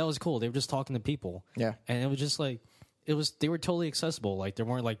 Like that was cool. They were just talking to people. Yeah. And it was just like, they were totally accessible. Like there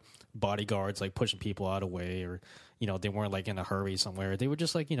weren't like bodyguards like pushing people out of the way, or, you know, they weren't like in a hurry somewhere. They were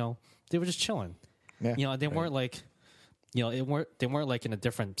just like, you know, they were just chilling. Yeah. You know, they weren't like, you know, they weren't like in a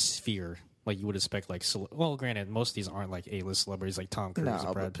different sphere. Like you would expect, like, well, granted, most of these aren't like A-list celebrities like Tom Cruise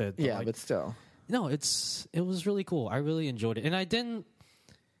and Brad Pitt. Yeah, like, but still. No, it was really cool. I really enjoyed it. And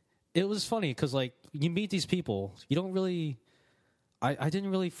it was funny because, like, you meet these people, you don't really, I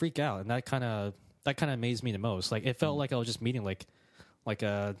didn't really freak out. And that kind of amazed me the most. Like, it felt like I was just meeting like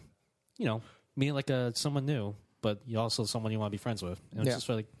someone new, but you also someone you want to be friends with. And it was just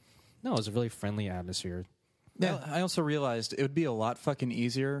really, no, it was a really friendly atmosphere. Yeah, I also realized it would be a lot fucking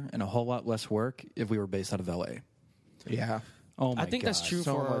easier and a whole lot less work if we were based out of LA. Yeah. Oh my I think God. that's true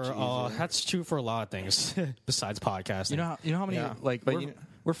that's true for a lot of things besides podcasting. You know how many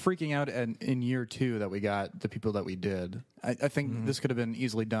we're freaking out in year 2 that we got the people that we did. I think this could have been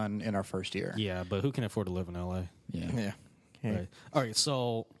easily done in our first year. Yeah, but who can afford to live in LA? Yeah. Right. All right,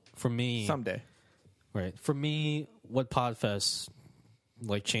 so for me someday. Right. For me, what Podfest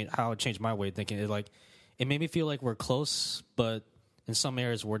how it changed my way of thinking is like it made me feel like we're close, but in some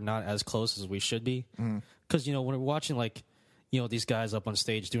areas we're not as close as we should be. Because, you know, when we're watching, like, you know, these guys up on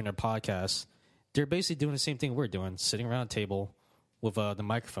stage doing their podcasts, they're basically doing the same thing we're doing, sitting around a table with the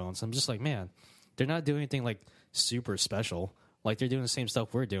microphones. I'm just like, man, they're not doing anything, like, super special. Like, they're doing the same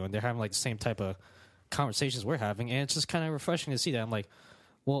stuff we're doing. They're having, like, the same type of conversations we're having, and it's just kind of refreshing to see that. I'm like,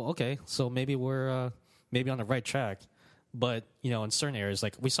 well, okay, so maybe we're maybe on the right track. But, you know, in certain areas,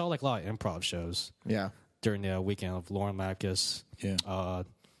 like, we saw, like, a lot of improv shows. Yeah. During the weekend of Lauren Lapkus, a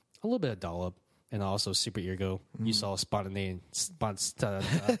little bit of Dollop, and also Super Ergo. You saw that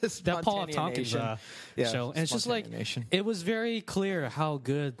Paul Tompkins show, and it's just like it was very clear how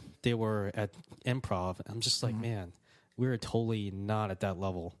good they were at improv. I'm just like, man, we were totally not at that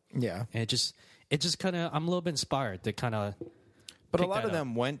level. Yeah, and it just kind of I'm a little bit inspired to kind of. But a lot of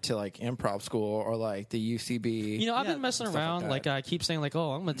them went to like improv school or like the UCB. You know, I've been messing around. Like I keep saying, like,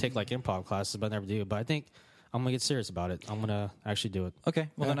 oh, I'm going to take like improv classes, but I never do. But I think I'm going to get serious about it. I'm going to actually do it. Okay.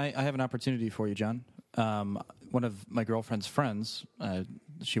 Well, then I have an opportunity for you, John. One of my girlfriend's friends,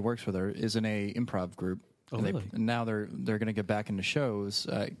 she works with her, is in a improv group. Oh, really? Now they're going to get back into shows.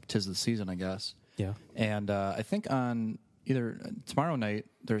 'Tis the season, I guess. Yeah. And I think on either tomorrow night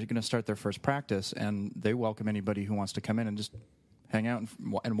they're going to start their first practice, and they welcome anybody who wants to come in and just hang out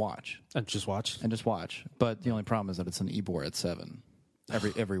and watch. And just watch. But the only problem is that it's an Ybor at 7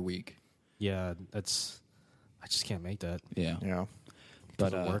 every week. Yeah, I just can't make that. Yeah.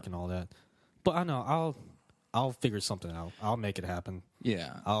 But work and all that. But I know I'll figure something out. I'll make it happen.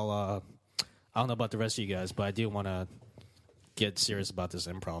 Yeah. I don't know about the rest of you guys, but I do want to get serious about this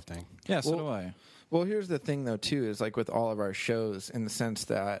improv thing. Yeah, so do I. Well, here's the thing though too, is like with all of our shows, in the sense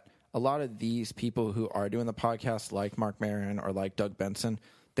that a lot of these people who are doing the podcast, like Mark Maron or like Doug Benson,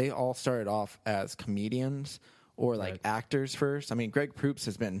 they all started off as comedians or like actors first. I mean, Greg Proops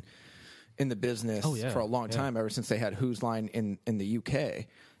has been in the business for a long time, ever since they had Who's Line in the UK.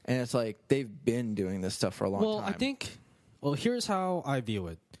 And it's like they've been doing this stuff for a long time. Well, I think, here's how I view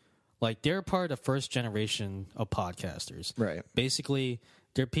it. Like, they're part of the first generation of podcasters. Right. Basically,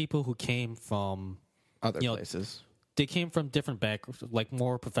 they're people who came from other places. They came from different like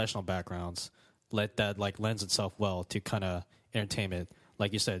more professional backgrounds. That lends itself well to kind of entertainment.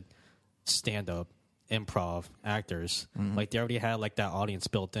 Like you said, stand up, improv, actors. Like they already had like that audience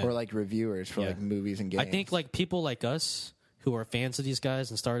built in. Or like reviewers for like movies and games. I think like people like us who are fans of these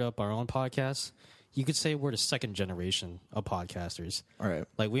guys and started up our own podcasts, you could say we're the second generation of podcasters. All right.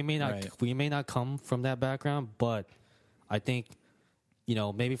 Like we may not come from that background, but I think, you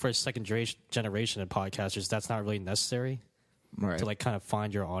know, maybe for a second generation of podcasters, that's not really necessary to like kind of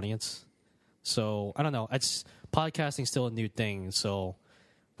find your audience. So I don't know. It's podcasting still a new thing, so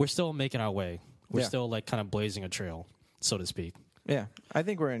we're still making our way. We're still like kind of blazing a trail, so to speak. Yeah, I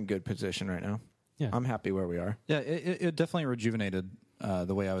think we're in good position right now. Yeah, I'm happy where we are. Yeah, it definitely rejuvenated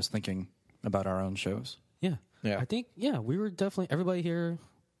the way I was thinking about our own shows. Yeah. I think we were definitely everybody here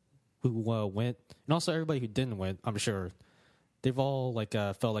who went, and also everybody who didn't went. I'm sure they've all like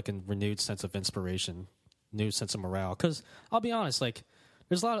felt like a renewed sense of inspiration, new sense of morale. Because I'll be honest, like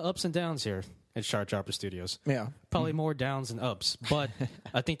there's a lot of ups and downs here at Shark Dropper Studios. Yeah, probably more downs than ups. But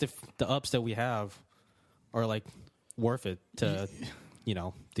I think the ups that we have are like worth it to, you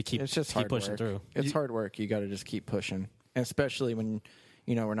know, to keep it's just keep pushing through. It's hard work. You got to just keep pushing, and especially when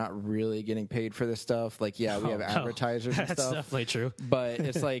we're not really getting paid for this stuff. Like, yeah, we have advertisers and That's stuff. definitely true. But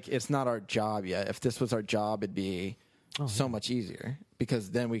it's like, it's not our job yet. If this was our job, it'd be so much easier,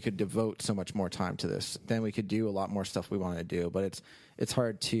 because then we could devote so much more time to this. Then we could do a lot more stuff we want to do. But it's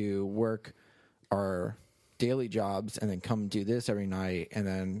hard to work our daily jobs and then come do this every night and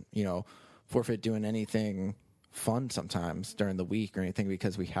then, forfeit doing anything fun sometimes during the week or anything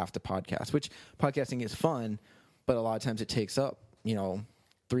because we have to podcast, which podcasting is fun, but a lot of times it takes up,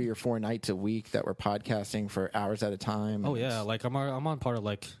 3 or 4 nights a week that we're podcasting for hours at a time. Oh yeah, like I'm on part of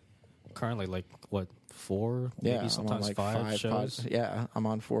like currently like what 4, maybe sometimes I'm on like 5 shows. I'm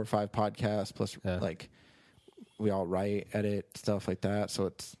on 4 or 5 podcasts plus like we all write, edit, stuff like that. So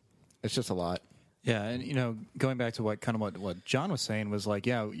it's just a lot. Yeah, and going back to what John was saying was like,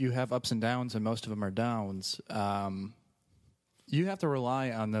 yeah, you have ups and downs, and most of them are downs. You have to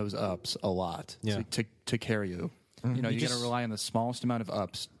rely on those ups a lot to carry you. Mm-hmm. You got to rely on the smallest amount of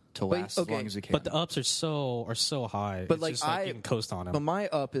ups to last as long as you can. But the ups are so high. But it's like, just like you can coast on them. But my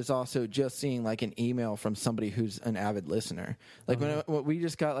up is also just seeing like an email from somebody who's an avid listener. Like when we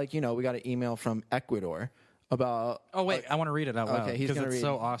just got we got an email from Ecuador about. Oh wait, I want to read it out loud. Okay, he's gonna read.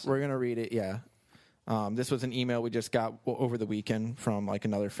 So awesome. We're gonna read it. Yeah. This was an email we just got over the weekend from like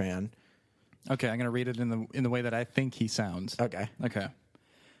another fan. Okay, I'm going to read it in the way that I think he sounds. Okay.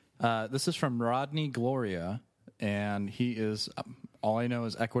 This is from Rodney Gloria, and he is all I know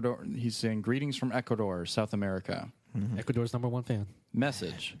is Ecuador. He's saying greetings from Ecuador, South America. Mm-hmm. Ecuador's #1 fan.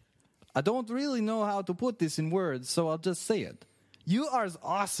 Message. I don't really know how to put this in words, so I'll just say it. You are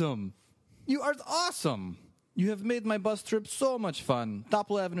awesome. You are awesome. You have made my bus trip so much fun.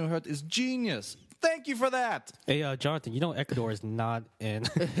 Doppel Avenue Hurt is genius. Thank you for that. Hey, Jonathan, Ecuador is not in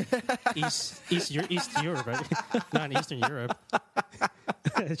East Europe, right? Not in Eastern Europe.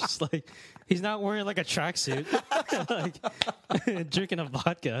 It's just like he's not wearing like a tracksuit, like drinking a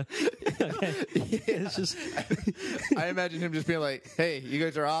vodka. Okay. It's just. I imagine him just being like, "Hey, you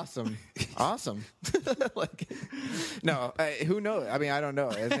guys are awesome, awesome." Like, no, who knows? I mean, I don't know.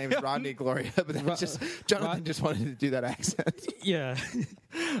 His name is Rodney Gloria, but that's just Jonathan just wanted to do that accent. Yeah.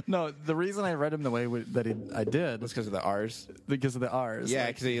 No, the reason I read him the way I did was because of the R's. Because of the R's. Yeah,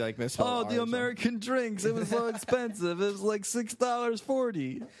 because he like misspelled. Oh, the American drinks! It was so expensive. It was like $6.40.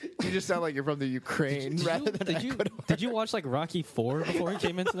 You just sound like you're from the Ukraine rather than Ecuador. Did you watch like Rocky IV before he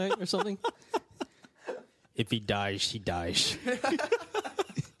came in tonight or something? If he dies, he dies.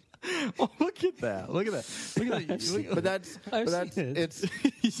 Oh, look at that! Look at that! But that's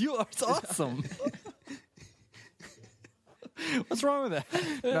it's you are awesome. What's wrong with that?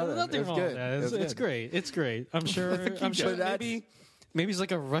 Nothing wrong with that. It's great. It's great. I'm sure maybe he's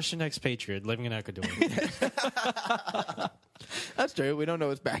like a Russian expatriate living in Ecuador. That's true. We don't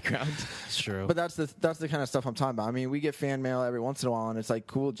know his background. It's true. But that's the kind of stuff I'm talking about. I mean, we get fan mail every once in a while, and it's like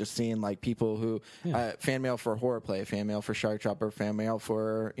cool just seeing like people who fan mail for Horror Play, fan mail for Shark Dropper, fan mail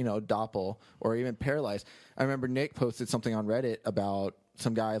for Doppel, or even Paralyzed. I remember Nick posted something on Reddit about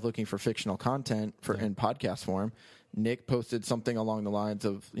some guy looking for fictional content in podcast form. Nick posted something along the lines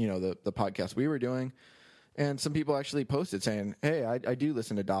of the podcast we were doing. And some people actually posted saying, "Hey, I do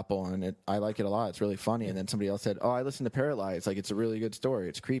listen to Doppel, and I like it a lot. It's really funny." And then somebody else said, "Oh, I listen to Paralyzed. Like, it's a really good story.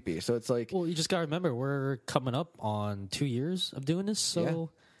 It's creepy." So it's like, well, you just gotta remember we're coming up on 2 years of doing this, so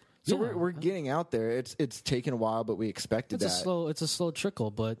we're getting out there. It's taken a while, but we expected it's that. It's a slow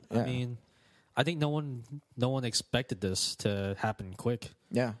trickle, but I mean, I think no one expected this to happen quick.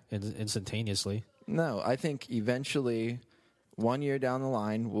 Yeah, instantaneously. No, I think eventually, 1 year down the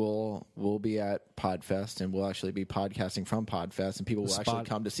line, we'll be at Podfest, and we'll actually be podcasting from Podfest, and people will actually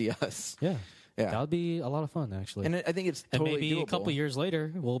come to see us. Yeah. That would be a lot of fun, actually. And I think it's totally maybe doable. A couple years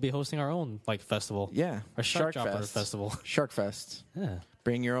later, we'll be hosting our own festival. Yeah, our Shark Dropper Festival. Shark Fest. Yeah,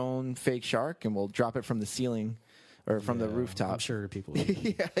 bring your own fake shark, and we'll drop it from the ceiling or from the rooftop. I'm sure people will.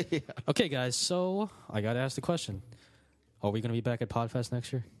 Yeah. Okay, guys. So I got to ask the question: are we going to be back at Podfest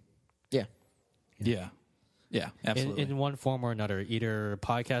next year? Yeah. Yeah, absolutely. In one form or another, either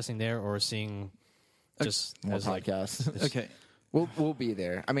podcasting there or seeing just more podcasts. Okay. We'll be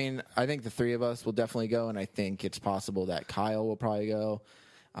there. I mean, I think the three of us will definitely go, and I think it's possible that Kyle will probably go,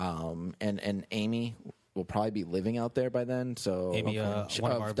 and Amy will probably be living out there by then. So Amy,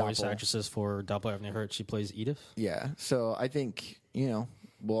 one of our voice actresses for Doppel Avenue Hurt, she plays Edith. Yeah. So I think we'll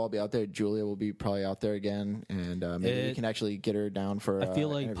all be out there. Julia will be probably out there again, and maybe we can actually get her down for. I feel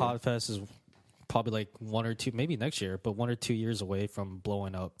like Podfest is probably like 1 or 2, maybe next year, but 1 or 2 years away from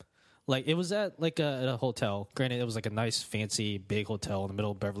blowing up. Like, it was at like a hotel. Granted, it was like a nice, fancy, big hotel in the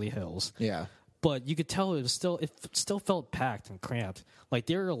middle of Beverly Hills. Yeah. But you could tell it still felt packed and cramped. Like,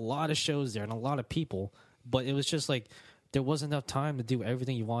 there were a lot of shows there and a lot of people, but it was just like there wasn't enough time to do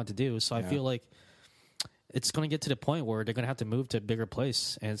everything you wanted to do. So I feel like it's going to get to the point where they're going to have to move to a bigger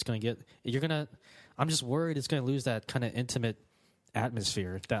place, and it's going to get. I'm just worried it's going to lose that kind of intimate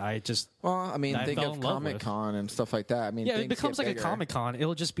atmosphere that I just. Well, I mean, think of Comic-Con and stuff like that. I mean, it becomes like a Comic-Con.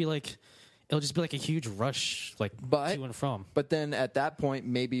 It'll just be like a huge rush, like to and from. But then at that point,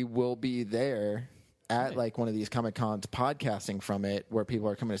 maybe we'll be there at like one of these Comic-Cons podcasting from it, where people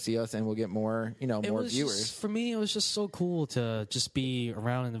are coming to see us, and we'll get more, more viewers. For me, it was just so cool to just be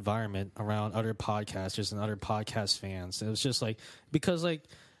around an environment around other podcasters and other podcast fans. It was just like, because like,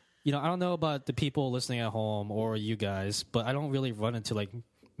 I don't know about the people listening at home or you guys, but I don't really run into like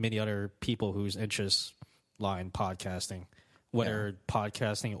many other people whose interests lie in podcasting, whether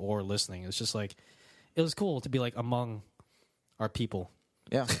podcasting or listening. It's just like, it was cool to be like among our people,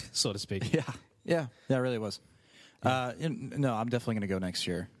 so to speak. Yeah, it really was. No, I'm definitely going to go next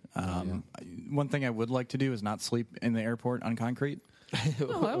year. One thing I would like to do is not sleep in the airport on concrete.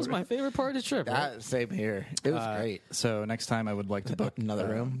 No, that was my favorite part of the trip. Same here. It was great. So next time I would like to book another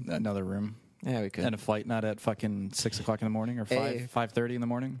room. Another room. Yeah, we could. And a flight not at fucking 6 o'clock in the morning or 5:30 in the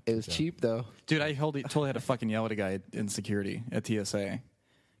morning. It was cheap though, dude. I totally had to fucking yell at a guy in security at TSA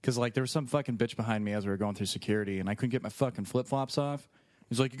because like there was some fucking bitch behind me as we were going through security, and I couldn't get my fucking flip flops off.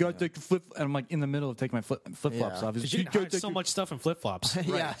 He's like, you got to take the flip, and I'm like in the middle of taking my flip flops off. You hide so much stuff in flip flops,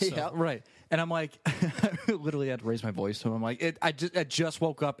 right. And I'm like, I literally had to raise my voice to him. I'm like, I just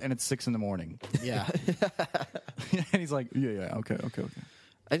woke up and it's 6 in the morning. Yeah, and he's like, yeah, okay.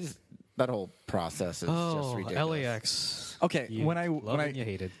 That whole process is just ridiculous. LAX. Okay, you when you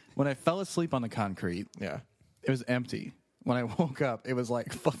hated. When I fell asleep on the concrete, it was empty. When I woke up, it was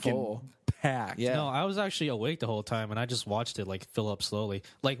like fucking full. Packed. Yeah. No, I was actually awake the whole time, and I just watched it like fill up slowly.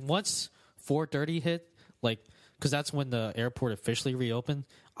 Like once 4:30 hit, like because that's when the airport officially reopened.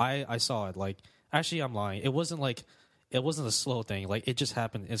 I saw it. Like actually, I'm lying. It wasn't a slow thing. Like it just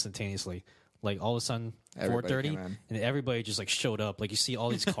happened instantaneously. Like all of a sudden, 4:30, and everybody just like showed up. Like you see all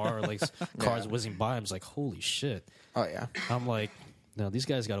these cars whizzing by. I'm just like, holy shit. Oh yeah. I'm like, no, these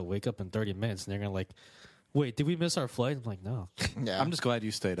guys got to wake up in 30 minutes, and they're gonna like, wait, did we miss our flight? I'm like, no. Yeah. I'm just glad you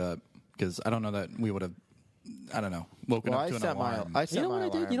stayed up. Because I don't know that we would have, woken up to an alarm. You know what I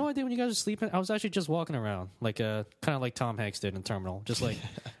did? You know what I did when you guys were sleeping? I was actually just walking around, like kind of like Tom Hanks did in Terminal, just like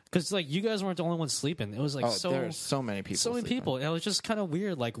because like you guys weren't the only ones sleeping. It was like there's so many people, and it was just kind of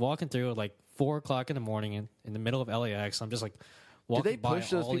weird, like walking through at like 4 o'clock in the morning in the middle of LAX. I'm just like walking. Did they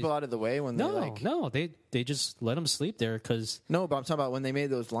push those people out of the way when they like? No, they just let them sleep there because no, but I'm talking about when they made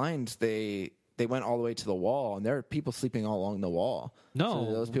those lines, they went all the way to the wall, and there are people sleeping all along the wall. No,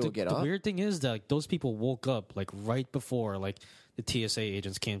 so those people get up. The weird thing is that like, those people woke up like right before like the TSA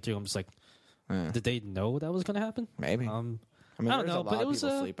agents came through. I'm just like, did they know that was going to happen? Maybe. I don't know, but it was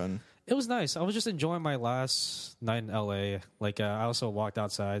sleeping. It was nice. I was just enjoying my last night in LA. Like I also walked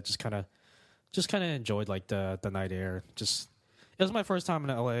outside, just kind of enjoyed like the night air. Just it was my first time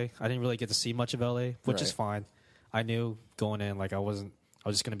in LA. I didn't really get to see much of LA, which is fine. I knew going in like I was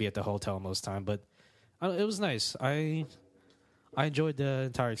just going to be at the hotel most of the time, but it was nice. I enjoyed the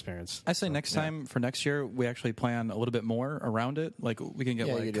entire experience. I say next time for next year, we actually plan a little bit more around it. Like we can get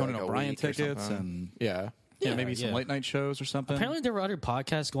like Conan O'Brien tickets and maybe some late night shows or something. Apparently there were other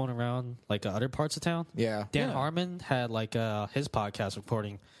podcasts going around like other parts of town. Yeah. Dan Harmon had like his podcast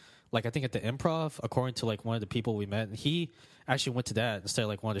recording, like I think at the Improv, according to like one of the people we met. And he actually went to that instead of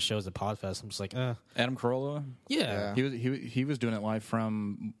like one of the shows at Podfest. I'm just like, Adam Carolla? Yeah. He was doing it live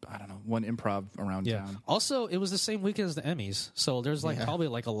from, I don't know, one improv around town. Also, it was the same weekend as the Emmys. So there's like probably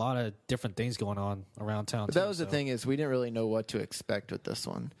like a lot of different things going on around town. But that was the thing is we didn't really know what to expect with this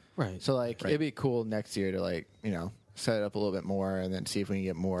one. Right. So like it'd be cool next year to like, set it up a little bit more and then see if we can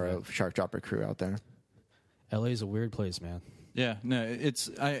get more of Shark Dropper crew out there. LA's a weird place, man. Yeah, no,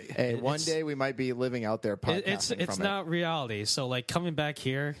 one day we might be living out there podcasting It's not reality. So, like, coming back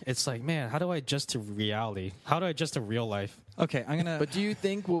here, it's like, man, how do I adjust to reality? How do I adjust to real life? Okay, I'm going to... But do you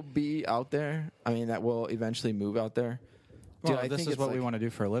think we'll be out there? I mean, that we'll eventually move out there? Well, I think this is what we want to do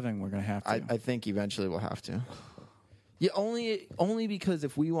for a living. We're going to have to. I think eventually we'll have to. Yeah, only because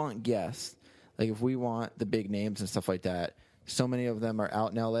if we want guests, like if we want the big names and stuff like that, so many of them are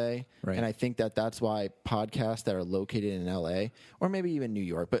out in L.A., and I think that's why podcasts that are located in L.A., or maybe even New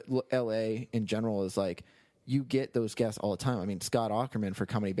York, but L.A. in general is like, you get those guests all the time. I mean, Scott Aukerman for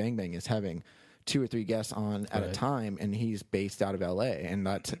Comedy Bang Bang is having 2 or 3 guests on at a time, and he's based out of L.A., and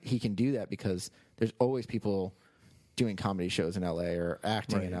he can do that because there's always people doing comedy shows in L.A. or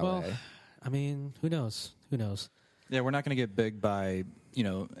acting in L.A. Well, I mean, who knows? Yeah, we're not going to get big by...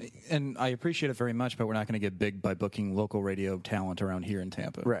 and I appreciate it very much, but we're not going to get big by booking local radio talent around here in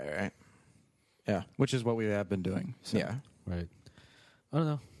Tampa. Right. Yeah. Which is what we have been doing. So. Yeah. Right. I don't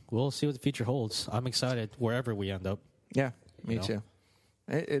know. We'll see what the future holds. I'm excited wherever we end up. Yeah, me too.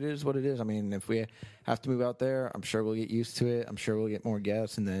 It is what it is. I mean, if we have to move out there, I'm sure we'll get used to it. I'm sure we'll get more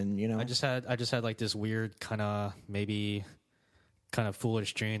guests, and then I just had like this weird kind of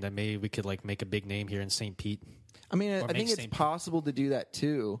foolish dream that maybe we could like make a big name here in St. Pete. I mean, I think it's possible to do that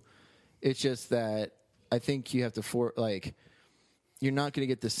too. It's just that I think you have to you're not going to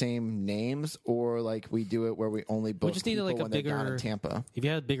get the same names, or like we do it where we only book people when they're down in Tampa. If you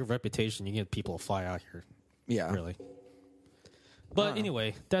had a bigger reputation, you get people to fly out here. Yeah, really. But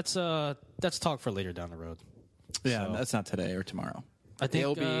anyway, that's talk for later down the road. Yeah, that's not today or tomorrow. I think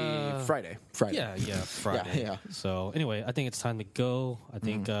it'll be Friday. Yeah, Friday. Yeah. So anyway, I think it's time to go. I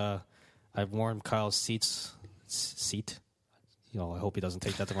think I've warmed Kyle's seat. I hope he doesn't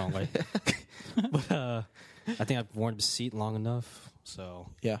take that the wrong way. But I think I've warmed the seat long enough. So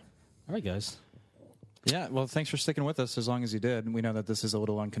yeah. All right, guys. Yeah, well, thanks for sticking with us as long as you did. We know that this is a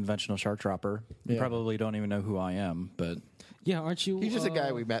little unconventional shark dropper. You probably don't even know who I am, but... Yeah, aren't you... He's just a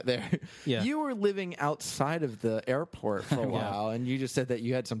guy we met there. Yeah. You were living outside of the airport for a while, and you just said that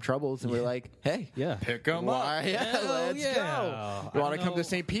you had some troubles, and we're like, hey, pick them up. Yeah, let's go. You want to come to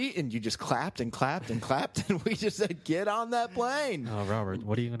St. Pete? And you just clapped and clapped and clapped, and we just said, get on that plane. Oh, Robert,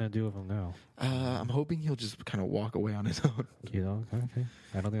 what are you going to do with him now? I'm hoping he'll just kind of walk away on his own. Okay.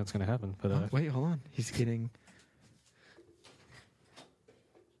 I don't think that's going to happen. But wait, hold on. He's getting...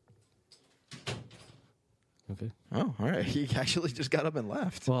 Okay. Oh, all right. He actually just got up and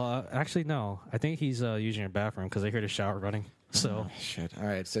left. Well, actually, no. I think he's using your bathroom because I heard a shower running. So shit. All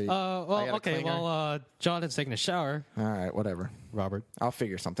right. So okay. Well, Jonathan's taking a shower. All right. Whatever. Robert, I'll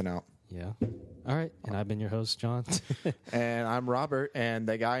figure something out. Yeah. All right. And I've been your host, John. And I'm Robert. And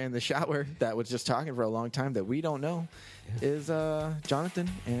the guy in the shower that was just talking for a long time that we don't know is Jonathan.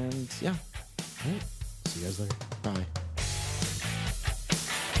 And yeah. All right. See you guys later. Bye.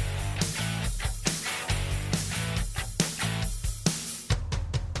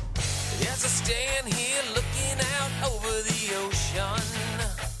 As I stand here looking out over the ocean,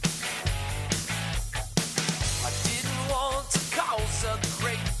 I didn't want to cause a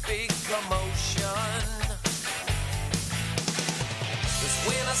great big commotion. 'Cause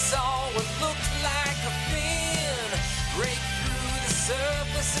when I saw what looked like a fin break through the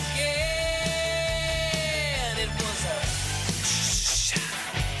surface again, it was a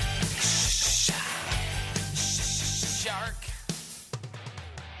shark.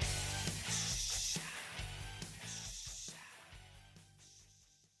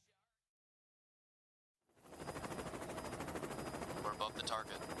 The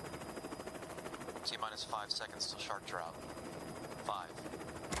target. T-minus 5 seconds till shark drop. 5,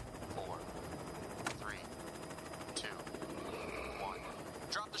 4, 3, 2, 1.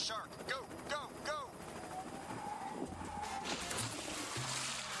 Drop the shark. Go, go, go!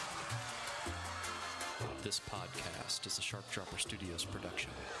 This podcast is a Shark Dropper Studios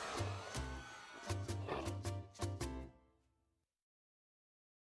production.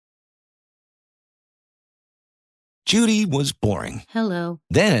 Judy was boring. Hello.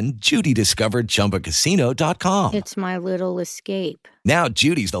 Then Judy discovered ChumbaCasino.com. It's my little escape. Now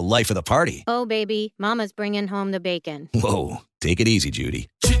Judy's the life of the party. Oh, baby, mama's bringing home the bacon. Whoa, take it easy, Judy.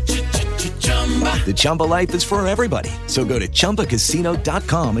 The Chumba life is for everybody. So go to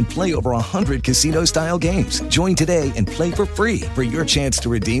ChumbaCasino.com and play over 100 casino-style games. Join today and play for free for your chance to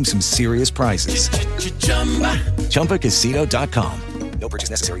redeem some serious prizes. ChumbaCasino.com. No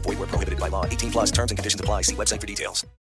purchase necessary. Void where prohibited by law. 18+ terms and conditions apply. See website for details.